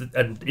game,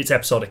 and it's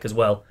episodic as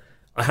well.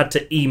 I had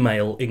to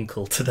email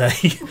Inkle today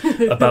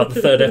about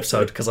the 3rd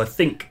episode because I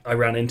think I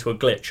ran into a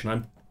glitch, and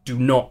I do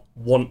not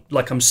want,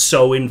 like, I'm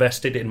so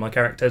invested in my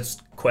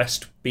character's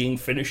quest being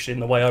finished in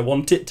the way I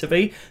want it to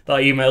be that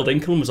I emailed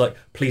Inkle and was like,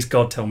 please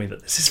God, tell me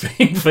that this is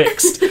being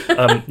fixed.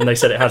 And they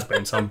said it has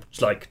been, so I'm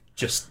like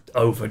just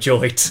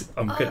overjoyed.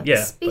 I'm good.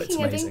 Yeah.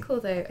 Speaking of Inkle,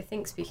 though,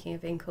 speaking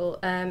of Inkle,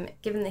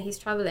 given that he's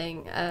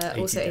travelling,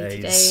 also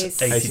 80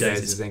 days. 80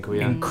 days is Inkle,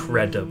 yeah.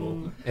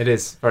 Incredible. It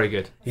is very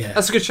good. Yeah.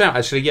 That's a good shout,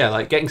 actually. Yeah,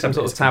 like getting some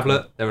sort of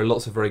tablet. There are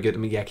lots of very good. I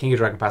mean, yeah, King of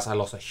Dragon Pass, I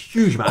lost a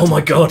huge amount. Oh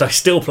my God, I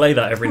still play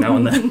that every now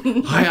and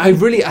then. I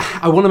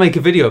want to make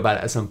a video about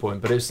it at some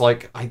point, but it's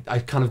like I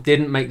kind of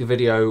didn't make the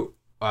video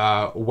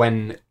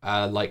when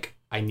like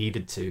I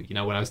needed to, you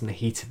know, when I was in the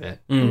heat of it.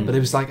 But it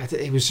was like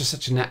it was just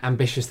such an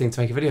ambitious thing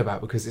to make a video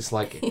about because it's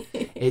like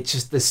it's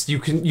just this you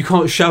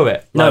can't show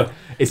it. Like, no,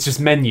 it's just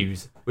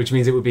menus, which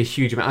means it would be a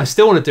huge amount. I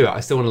still want to do it. I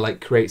still want to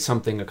like create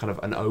something, a kind of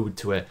an ode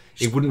to it.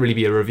 It wouldn't really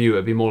be a review.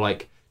 It'd be more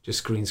like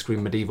just green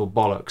screen medieval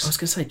bollocks. I was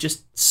going to say,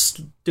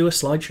 just do a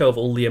slideshow of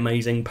all the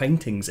amazing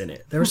paintings in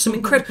it. There are some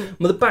incredible...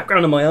 Well, the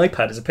background on my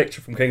iPad is a picture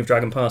from King of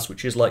Dragon Pass,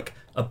 which is like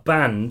a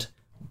band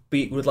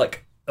with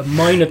like a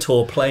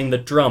minotaur playing the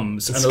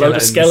drums and a load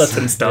of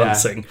skeletons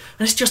dancing. Yeah.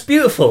 And it's just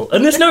beautiful.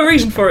 And there's no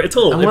reason for it at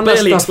all. It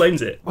barely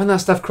explains it. When that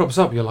stuff crops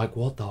up, you're like,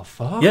 what the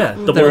fuck? Yeah.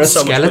 There are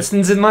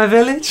skeletons in my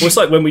village? Well, it's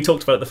like when we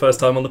talked about it the first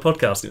time on the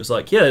podcast. It was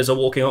like, yeah, there's a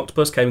walking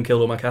octopus, came and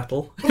killed all my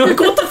cattle. You're like,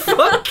 what the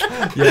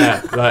fuck?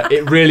 Yeah, like,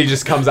 it really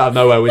just comes out of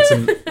nowhere with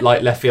some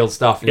like left field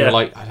stuff. And you're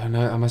like, I don't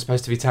know, am I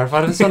supposed to be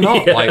terrified of this or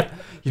not? Yeah. Like,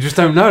 you just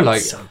don't know.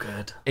 Like, so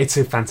good. It's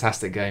a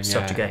fantastic game.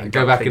 Such a game.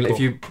 Go back and if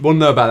you want to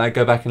know about that,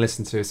 go back and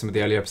listen to some of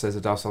the early episodes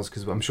of Dark Souls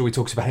because I'm sure we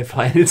talked about it for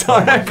like an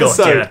entire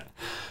episode. Yeah.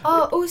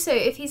 Oh, also,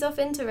 if he's off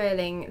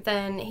interrailing,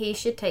 then he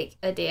should take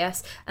a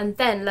DS and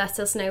then let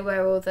us know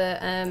where all the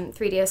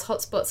 3DS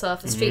hotspots are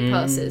for street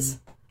passes.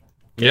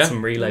 Get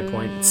some relay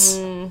points.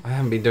 I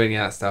haven't been doing any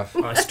of that stuff.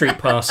 I street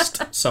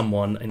passed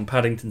someone in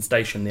Paddington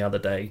Station the other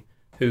day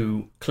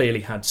who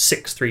clearly had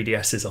 6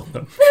 3DSs on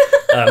them.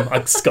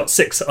 I got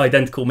 6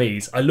 identical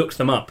Miis. I looked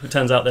them up. It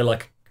turns out they're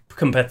like a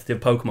competitive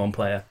Pokemon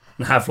player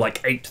and have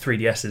like 8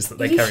 3DSs that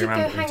they carry around.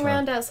 You should go hang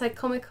around outside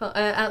Comic-Con,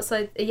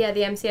 outside the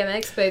MCM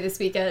Expo this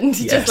weekend.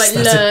 Yes, just like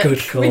that's lurk a good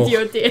call. with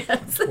your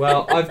DS.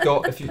 Well, I've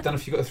got. If you've got a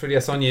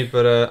 3DS on you,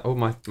 but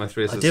my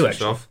 3DS is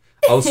switched off.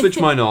 I'll switch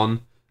mine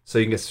on so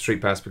you can get a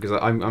Street Pass because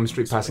I'm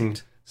Street Passing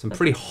some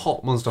pretty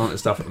hot Monster Hunter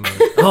stuff at the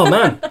moment. Oh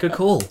man, good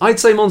call. I'd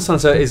say Monster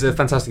Hunter is a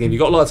fantastic game. You've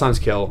got a lot of time to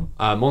kill.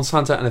 Monster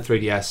Hunter and a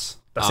 3DS.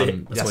 That's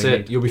it. That's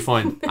it. You'll be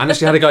fine. I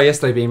actually had a guy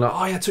yesterday being like,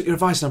 "Oh yeah, I took your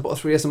advice and I bought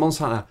a 3DS and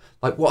Monster Hunter.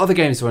 Like, what other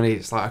games do I need?"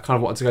 It's like I kind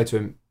of wanted to go to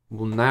him.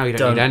 Well, now you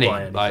Don't don't need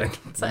buy any. anything. Like,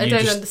 So I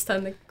don't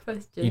understand the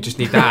question. You just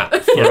need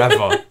that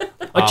forever.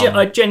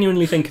 I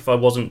genuinely think if I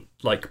wasn't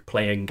like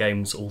playing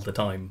games all the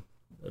time,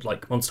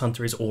 like Monster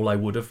Hunter is all I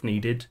would have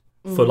needed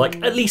for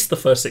like at least the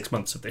first 6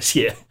 months of this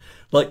year.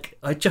 Like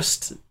it's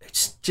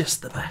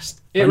just the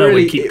best. I know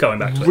we keep going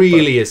back to it.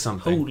 Really is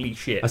something. Holy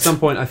shit! At some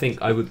point, I think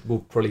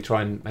we'll probably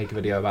try and make a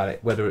video about it.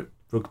 Whether it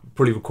will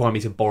probably require me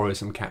to borrow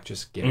some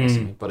captures gear or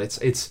something, but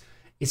it's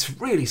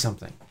really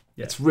something.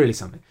 Yeah. It's really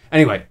something.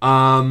 Anyway,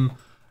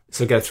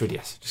 so get a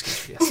 3DS.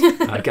 Just get a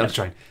 3DS. Get on the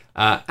train.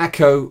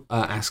 Akko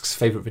asks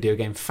favourite video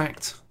game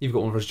fact. You've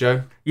got one for us,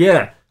 Joe.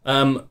 Yeah.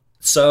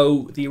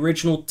 So the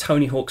original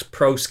Tony Hawk's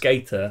Pro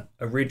Skater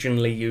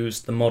originally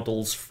used the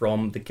models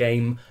from the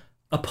game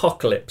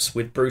Apocalypse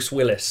with Bruce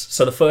Willis.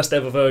 So the first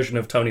ever version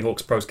of Tony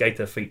Hawk's Pro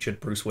Skater featured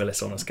Bruce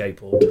Willis on a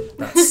skateboard.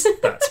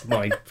 That's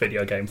my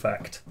video game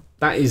fact.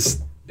 That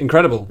is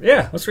incredible.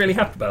 Yeah, I was really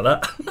happy about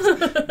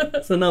that.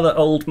 It's another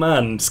old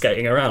man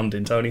skating around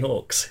in Tony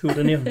Hawk's. Who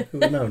would have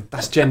known?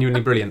 That's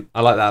genuinely brilliant.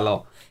 I like that a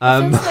lot. It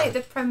feels like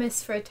the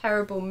premise for a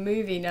terrible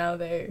movie now,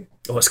 though.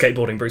 Oh,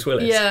 skateboarding Bruce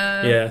Willis.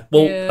 Yeah. Yeah.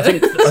 Well, Yeah.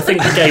 I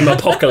think the game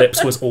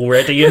Apocalypse was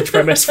already a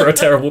premise for a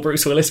terrible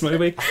Bruce Willis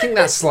movie. I think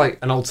that's like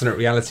an alternate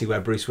reality where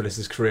Bruce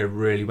Willis's career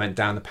really went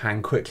down the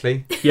pan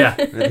quickly. Yeah.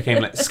 And it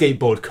became like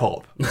Skateboard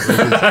Cop,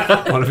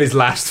 one of his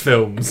last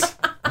films.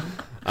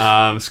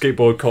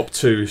 Skateboard Cop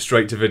 2,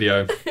 straight to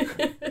video.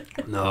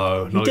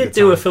 No, He not did good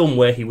do a time. film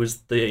where he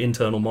was the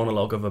internal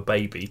monologue of a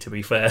baby, to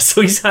be fair,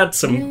 so he's had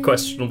some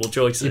questionable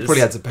choices. You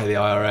probably had to pay the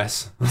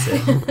IRS.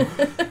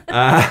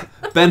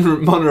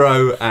 Ben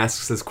Monroe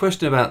asks, there's a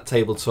question about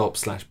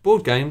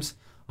tabletop/board games.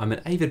 I'm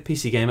an avid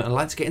PC gamer and I'd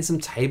like to get in some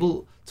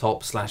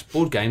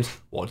tabletop/board games.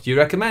 What do you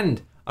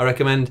recommend? I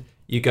recommend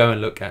you go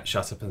and look at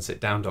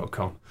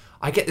shutupandsitdown.com.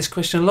 I get this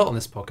question a lot on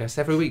this podcast.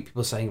 Every week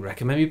people saying,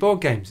 recommend me board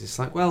games. It's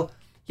like, well,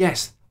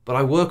 yes, but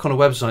I work on a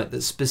website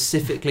that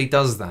specifically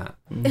does that.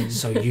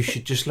 So you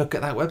should just look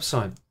at that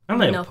website.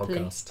 And they have a Monopoly.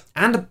 podcast.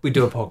 And we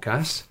do a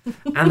podcast,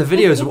 and the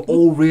videos are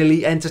all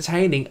really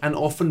entertaining and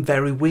often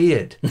very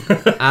weird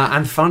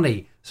and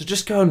funny. So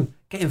just go and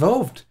get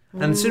involved.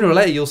 And sooner or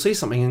later, you'll see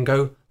something and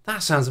go,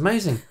 that sounds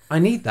amazing. I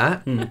need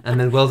that. And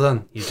then, well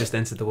done. You've just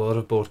entered the world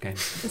of board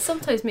games. And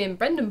sometimes me and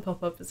Brendan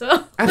pop up as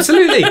well.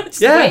 Absolutely.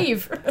 Just Yeah.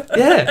 wave.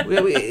 Yeah.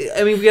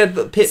 I mean, we had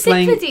Pit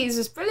playing. Cyclades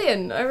was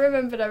brilliant. I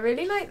remembered I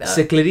really liked that.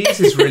 Cyclades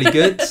is really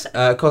good.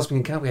 Cosmic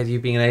Encounter. We had you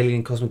being an alien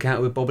in Cosmic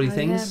Encounter with bobbly Oh,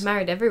 things. yeah,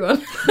 married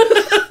everyone.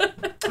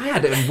 I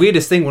had the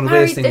weirdest thing. One of the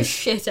Married weirdest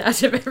the things. shit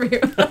out of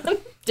everyone.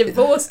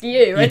 Divorced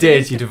you. You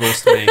did. You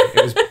divorced me.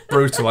 It was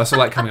brutal. I saw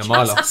that coming a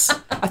mile off.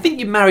 I think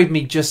you married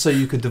me just so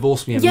you could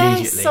divorce me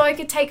immediately. Yes, so I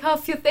could take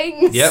half your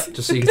things. Yep,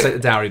 just so you can take the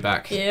dowry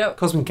back. Yep.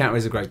 Cosmic Encounter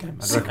is a great game.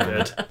 I'd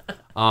recommend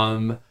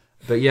it.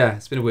 But yeah,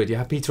 it's been weird. You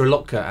have Peter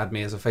Olotka add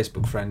me as a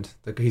Facebook friend.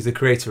 He's the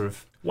creator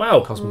of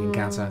Wow. Cosmic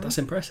Encounter. That's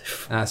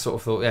impressive. And I sort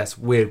of thought, yeah, it's a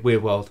weird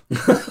world.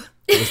 There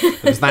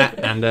was that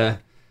and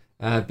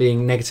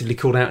being negatively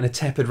called out in a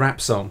tepid rap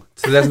song.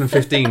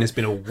 2015 has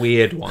been a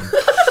weird one.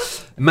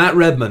 Matt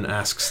Redman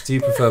asks, do you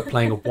prefer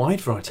playing a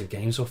wide variety of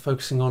games or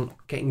focusing on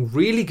getting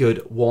really good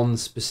at one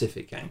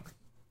specific game?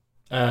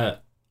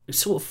 It's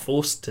sort of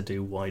forced to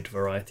do wide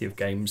variety of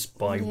games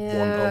by Yeah.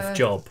 one-off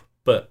job.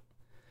 But,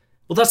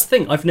 well, that's the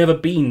thing. I've never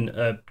been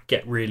a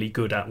get really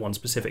good at one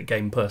specific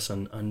game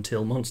person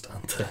until Monster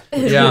Hunter.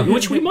 Yeah.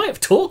 Which we might have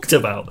talked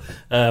about.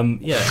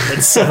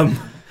 It's...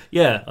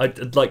 yeah, I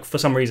like, for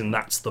some reason,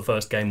 that's the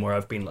first game where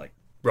I've been like,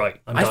 right,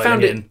 I'm I diving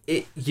found in.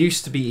 it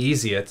used to be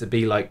easier to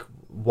be like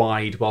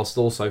wide whilst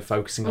also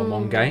focusing on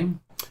one game.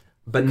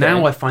 But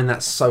now I find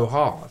that so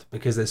hard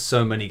because there's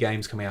so many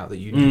games coming out that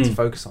you need to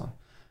focus on.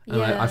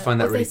 And I find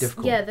that Well, really they're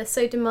difficult. Yeah, they're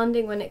so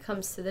demanding when it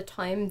comes to the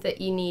time that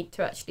you need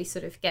to actually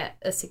sort of get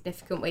a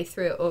significant way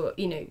through it, or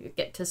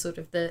get to sort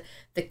of the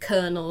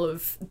kernel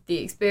of the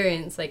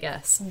experience, I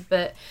guess.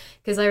 But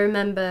because I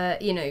remember,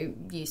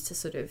 used to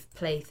sort of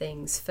play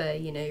things for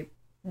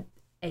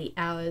 8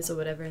 hours or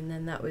whatever, and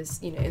then that was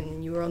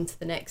and you were on to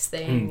the next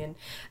thing.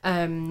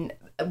 And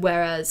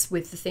whereas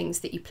with the things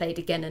that you played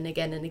again and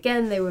again and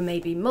again, they were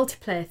maybe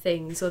multiplayer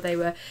things, or they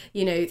were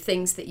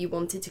things that you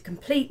wanted to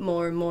complete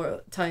more and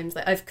more times.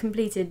 Like I've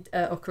completed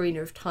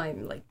Ocarina of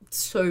Time like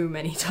so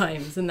many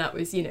times, and that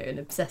was an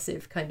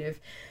obsessive kind of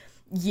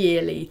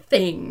yearly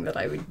thing that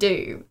I would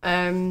do.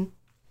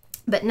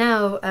 But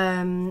now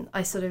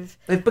I sort of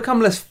They've become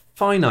less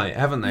finite,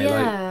 haven't they?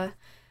 yeah.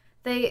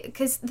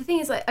 Because the thing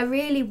is, like, I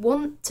really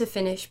want to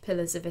finish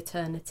Pillars of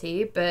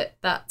Eternity, but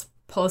that's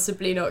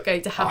possibly not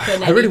going to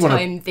happen I really wanna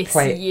anytime this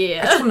play it. year.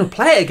 I just want to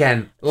play it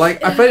again.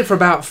 Like, I played it for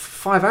about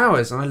 5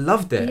 hours and I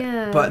loved it.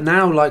 Yeah. But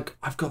now, like,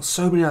 I've got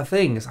so many other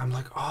things. I'm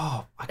like,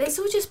 It's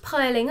all just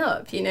piling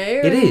up, It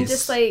is.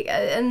 Just like,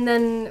 and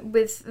then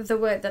with the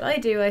work that I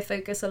do, I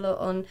focus a lot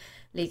on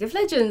League of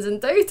Legends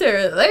and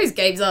Dota. Those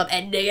games aren't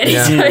ending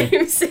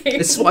anytime soon.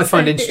 This is what I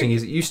find interesting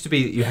is it used to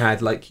be that you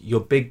had like your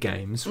big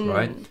games,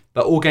 right?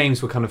 But all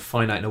games were kind of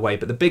finite in a way.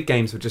 But the big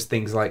games were just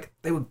things like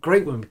they were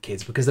great when we were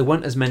kids because there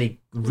weren't as many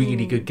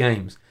really good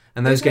games,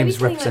 and those Maybe games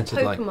something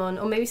represented like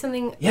Pokemon, or maybe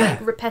something like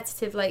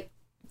repetitive, like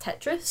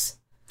Tetris.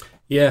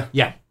 Yeah.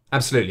 Yeah,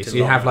 absolutely. Did So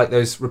you a lot have of like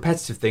those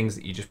repetitive things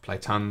that you just play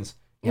tons.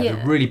 You have the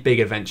Yeah. really big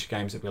adventure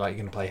games that be like you're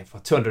going to play for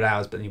 200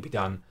 hours, but then you'll be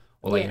done.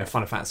 Or like, Yeah.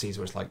 Final Fantasies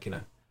where it's like,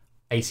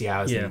 80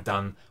 hours Yeah. and you're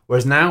done.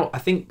 Whereas now, I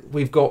think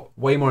we've got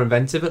way more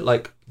inventive at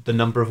like the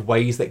number of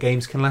ways that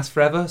games can last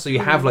forever. So you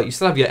have like, you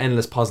still have your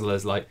endless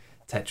puzzlers like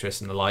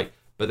Tetris and the like,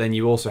 but then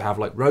you also have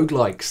like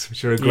roguelikes,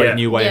 which are a great Yeah.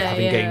 new way of Yeah,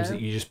 having yeah. games that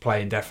you just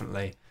play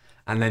indefinitely.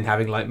 And then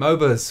having like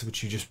MOBAs,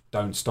 which you just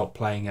don't stop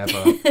playing ever.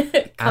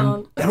 And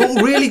Can't. they're all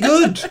really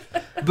good.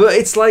 But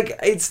it's like,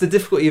 it's the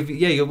difficulty of,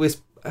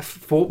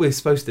 for what we're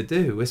supposed to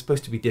do, we're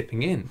supposed to be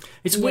dipping in.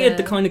 It's weird, Yeah.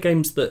 the kind of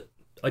games that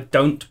I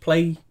don't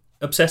play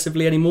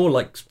obsessively anymore.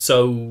 Like,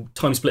 so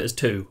Time Splitters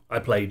 2, I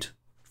played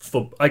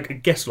for, I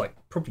guess, like,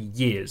 probably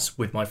years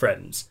with my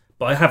friends.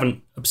 But I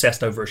haven't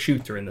obsessed over a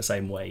shooter in the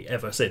same way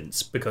ever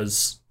since,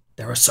 because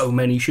there are so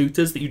many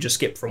shooters that you just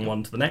skip from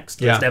one to the next.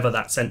 There's Yeah. never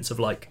that sense of,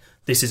 like,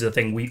 this is a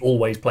thing we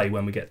always play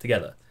when we get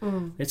together.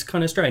 It's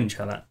kind of strange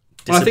how that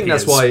Well, I think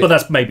that's disappears. why- But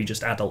that's maybe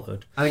just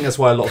adulthood. I think that's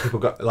why a lot of people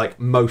got, like,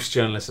 most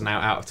journalists are now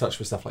out of touch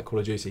with stuff like Call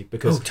of Duty.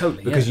 Because, Oh,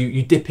 totally, because yeah.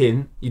 you dip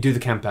in, you do the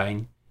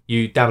campaign,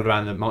 you dabble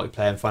around in the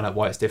multiplayer and find out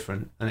why it's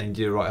different, and then you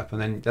do it right up,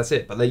 and then that's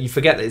it. But then you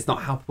forget that it's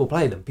not how people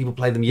play them. People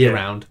play them year Yeah.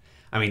 round.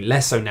 I mean,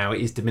 less so now. It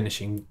is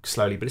diminishing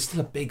slowly, but it's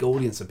still a big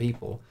audience of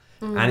people.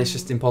 And it's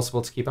just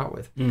impossible to keep up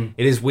with.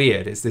 It is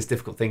weird. It's this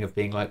difficult thing of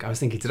being like, I was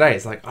thinking today,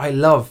 it's like, I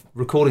love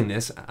recording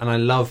this, and I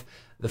love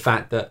the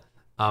fact that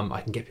I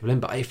can get people in.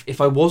 But if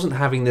I wasn't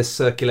having this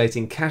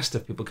circulating cast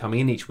of people coming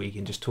in each week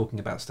and just talking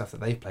about stuff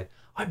that they've played,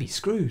 I'd be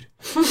screwed.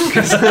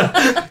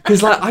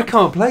 Because like, I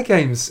can't play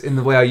games in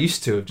the way I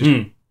used to, of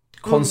just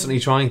constantly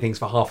trying things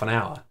for half an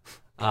hour.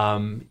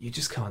 You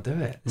just can't do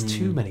it. There's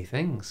too many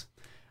things.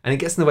 And it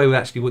gets in the way of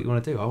actually what you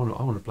want to do. I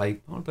want to play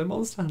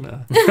Monster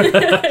Hunter.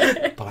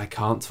 But I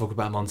can't talk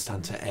about Monster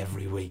Hunter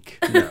every week.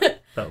 No, that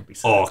would be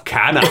sad. Or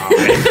can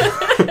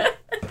I?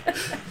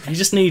 You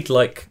just need,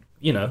 like,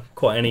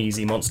 quite an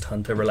easy Monster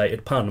Hunter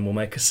related pun, and we'll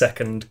make a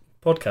second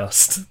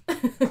podcast.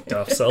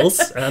 Dark Souls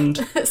and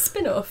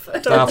Spin-off.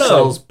 Dark know.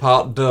 Souls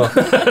Part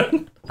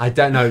 2. I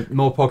don't know.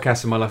 More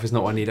podcasts in my life is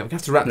not what I need. I'm going to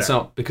have to wrap this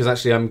up because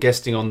actually I'm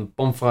guesting on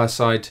Bonfire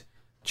Side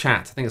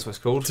Chat. I think that's what it's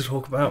called. to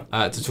talk about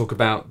To talk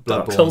about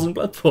Dark Souls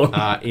Bloodborne and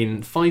Bloodborne.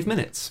 in 5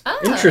 minutes.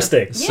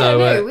 Interesting. Yeah, So,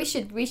 no,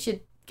 we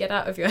should get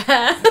out of your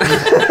hair.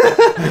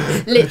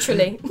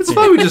 Literally. It's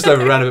fine. We just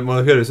overran a bit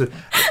more than I could. So,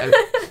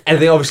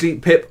 anything, obviously,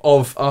 Pip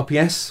of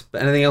RPS.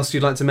 But anything else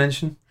you'd like to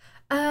mention?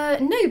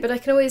 No, but I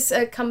can always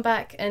come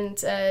back and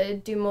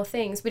do more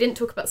things. We didn't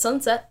talk about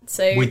Sunset,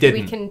 so We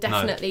didn't, can no.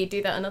 definitely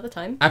do that another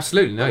time.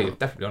 Absolutely. No, you're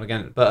definitely on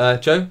again.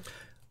 But Joe?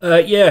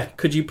 Yeah,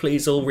 could you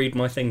please all read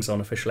my things on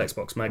Official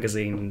Xbox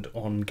Magazine and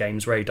on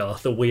Games Radar,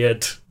 the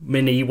weird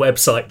mini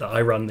website that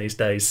I run these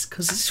days?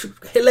 Because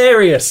it's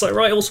hilarious. I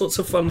write all sorts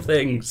of fun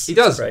things. He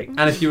does. It's great.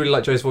 And if you really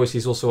like Joe's voice,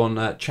 he's also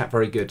on Chat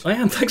Very Good. I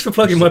am. Thanks for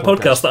plugging It's my a podcast.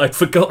 podcast that I'd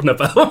forgotten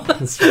about.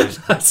 That's fine.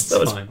 that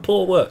was fine.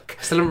 poor work.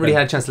 I still haven't really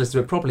had a chance to listen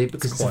to it properly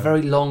because it's a quite-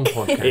 very long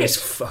podcast. It's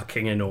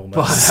fucking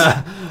enormous.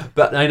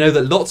 But I know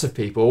that lots of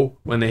people,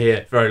 when they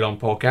hear very long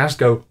podcasts,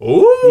 go,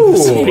 ooh!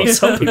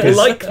 Some people Because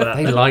like that.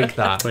 They like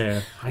that. Yeah.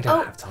 I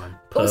don't Oh. have time.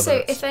 Also,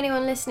 Perverts. if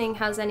anyone listening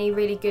has any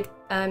really good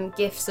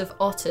gifs of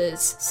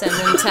otters, send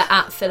them to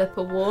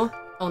 @PhilippaWar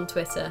on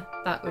Twitter.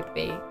 That would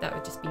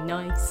just be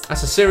nice.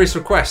 That's a serious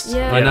request.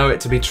 Yeah. I know it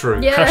to be true.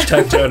 Yeah.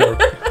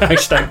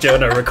 Hashtag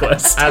journal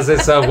request. As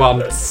it's a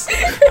once.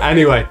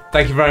 Anyway,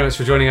 thank you very much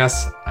for joining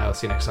us. I'll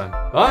see you next time.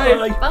 Bye.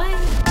 Bye.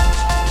 Bye.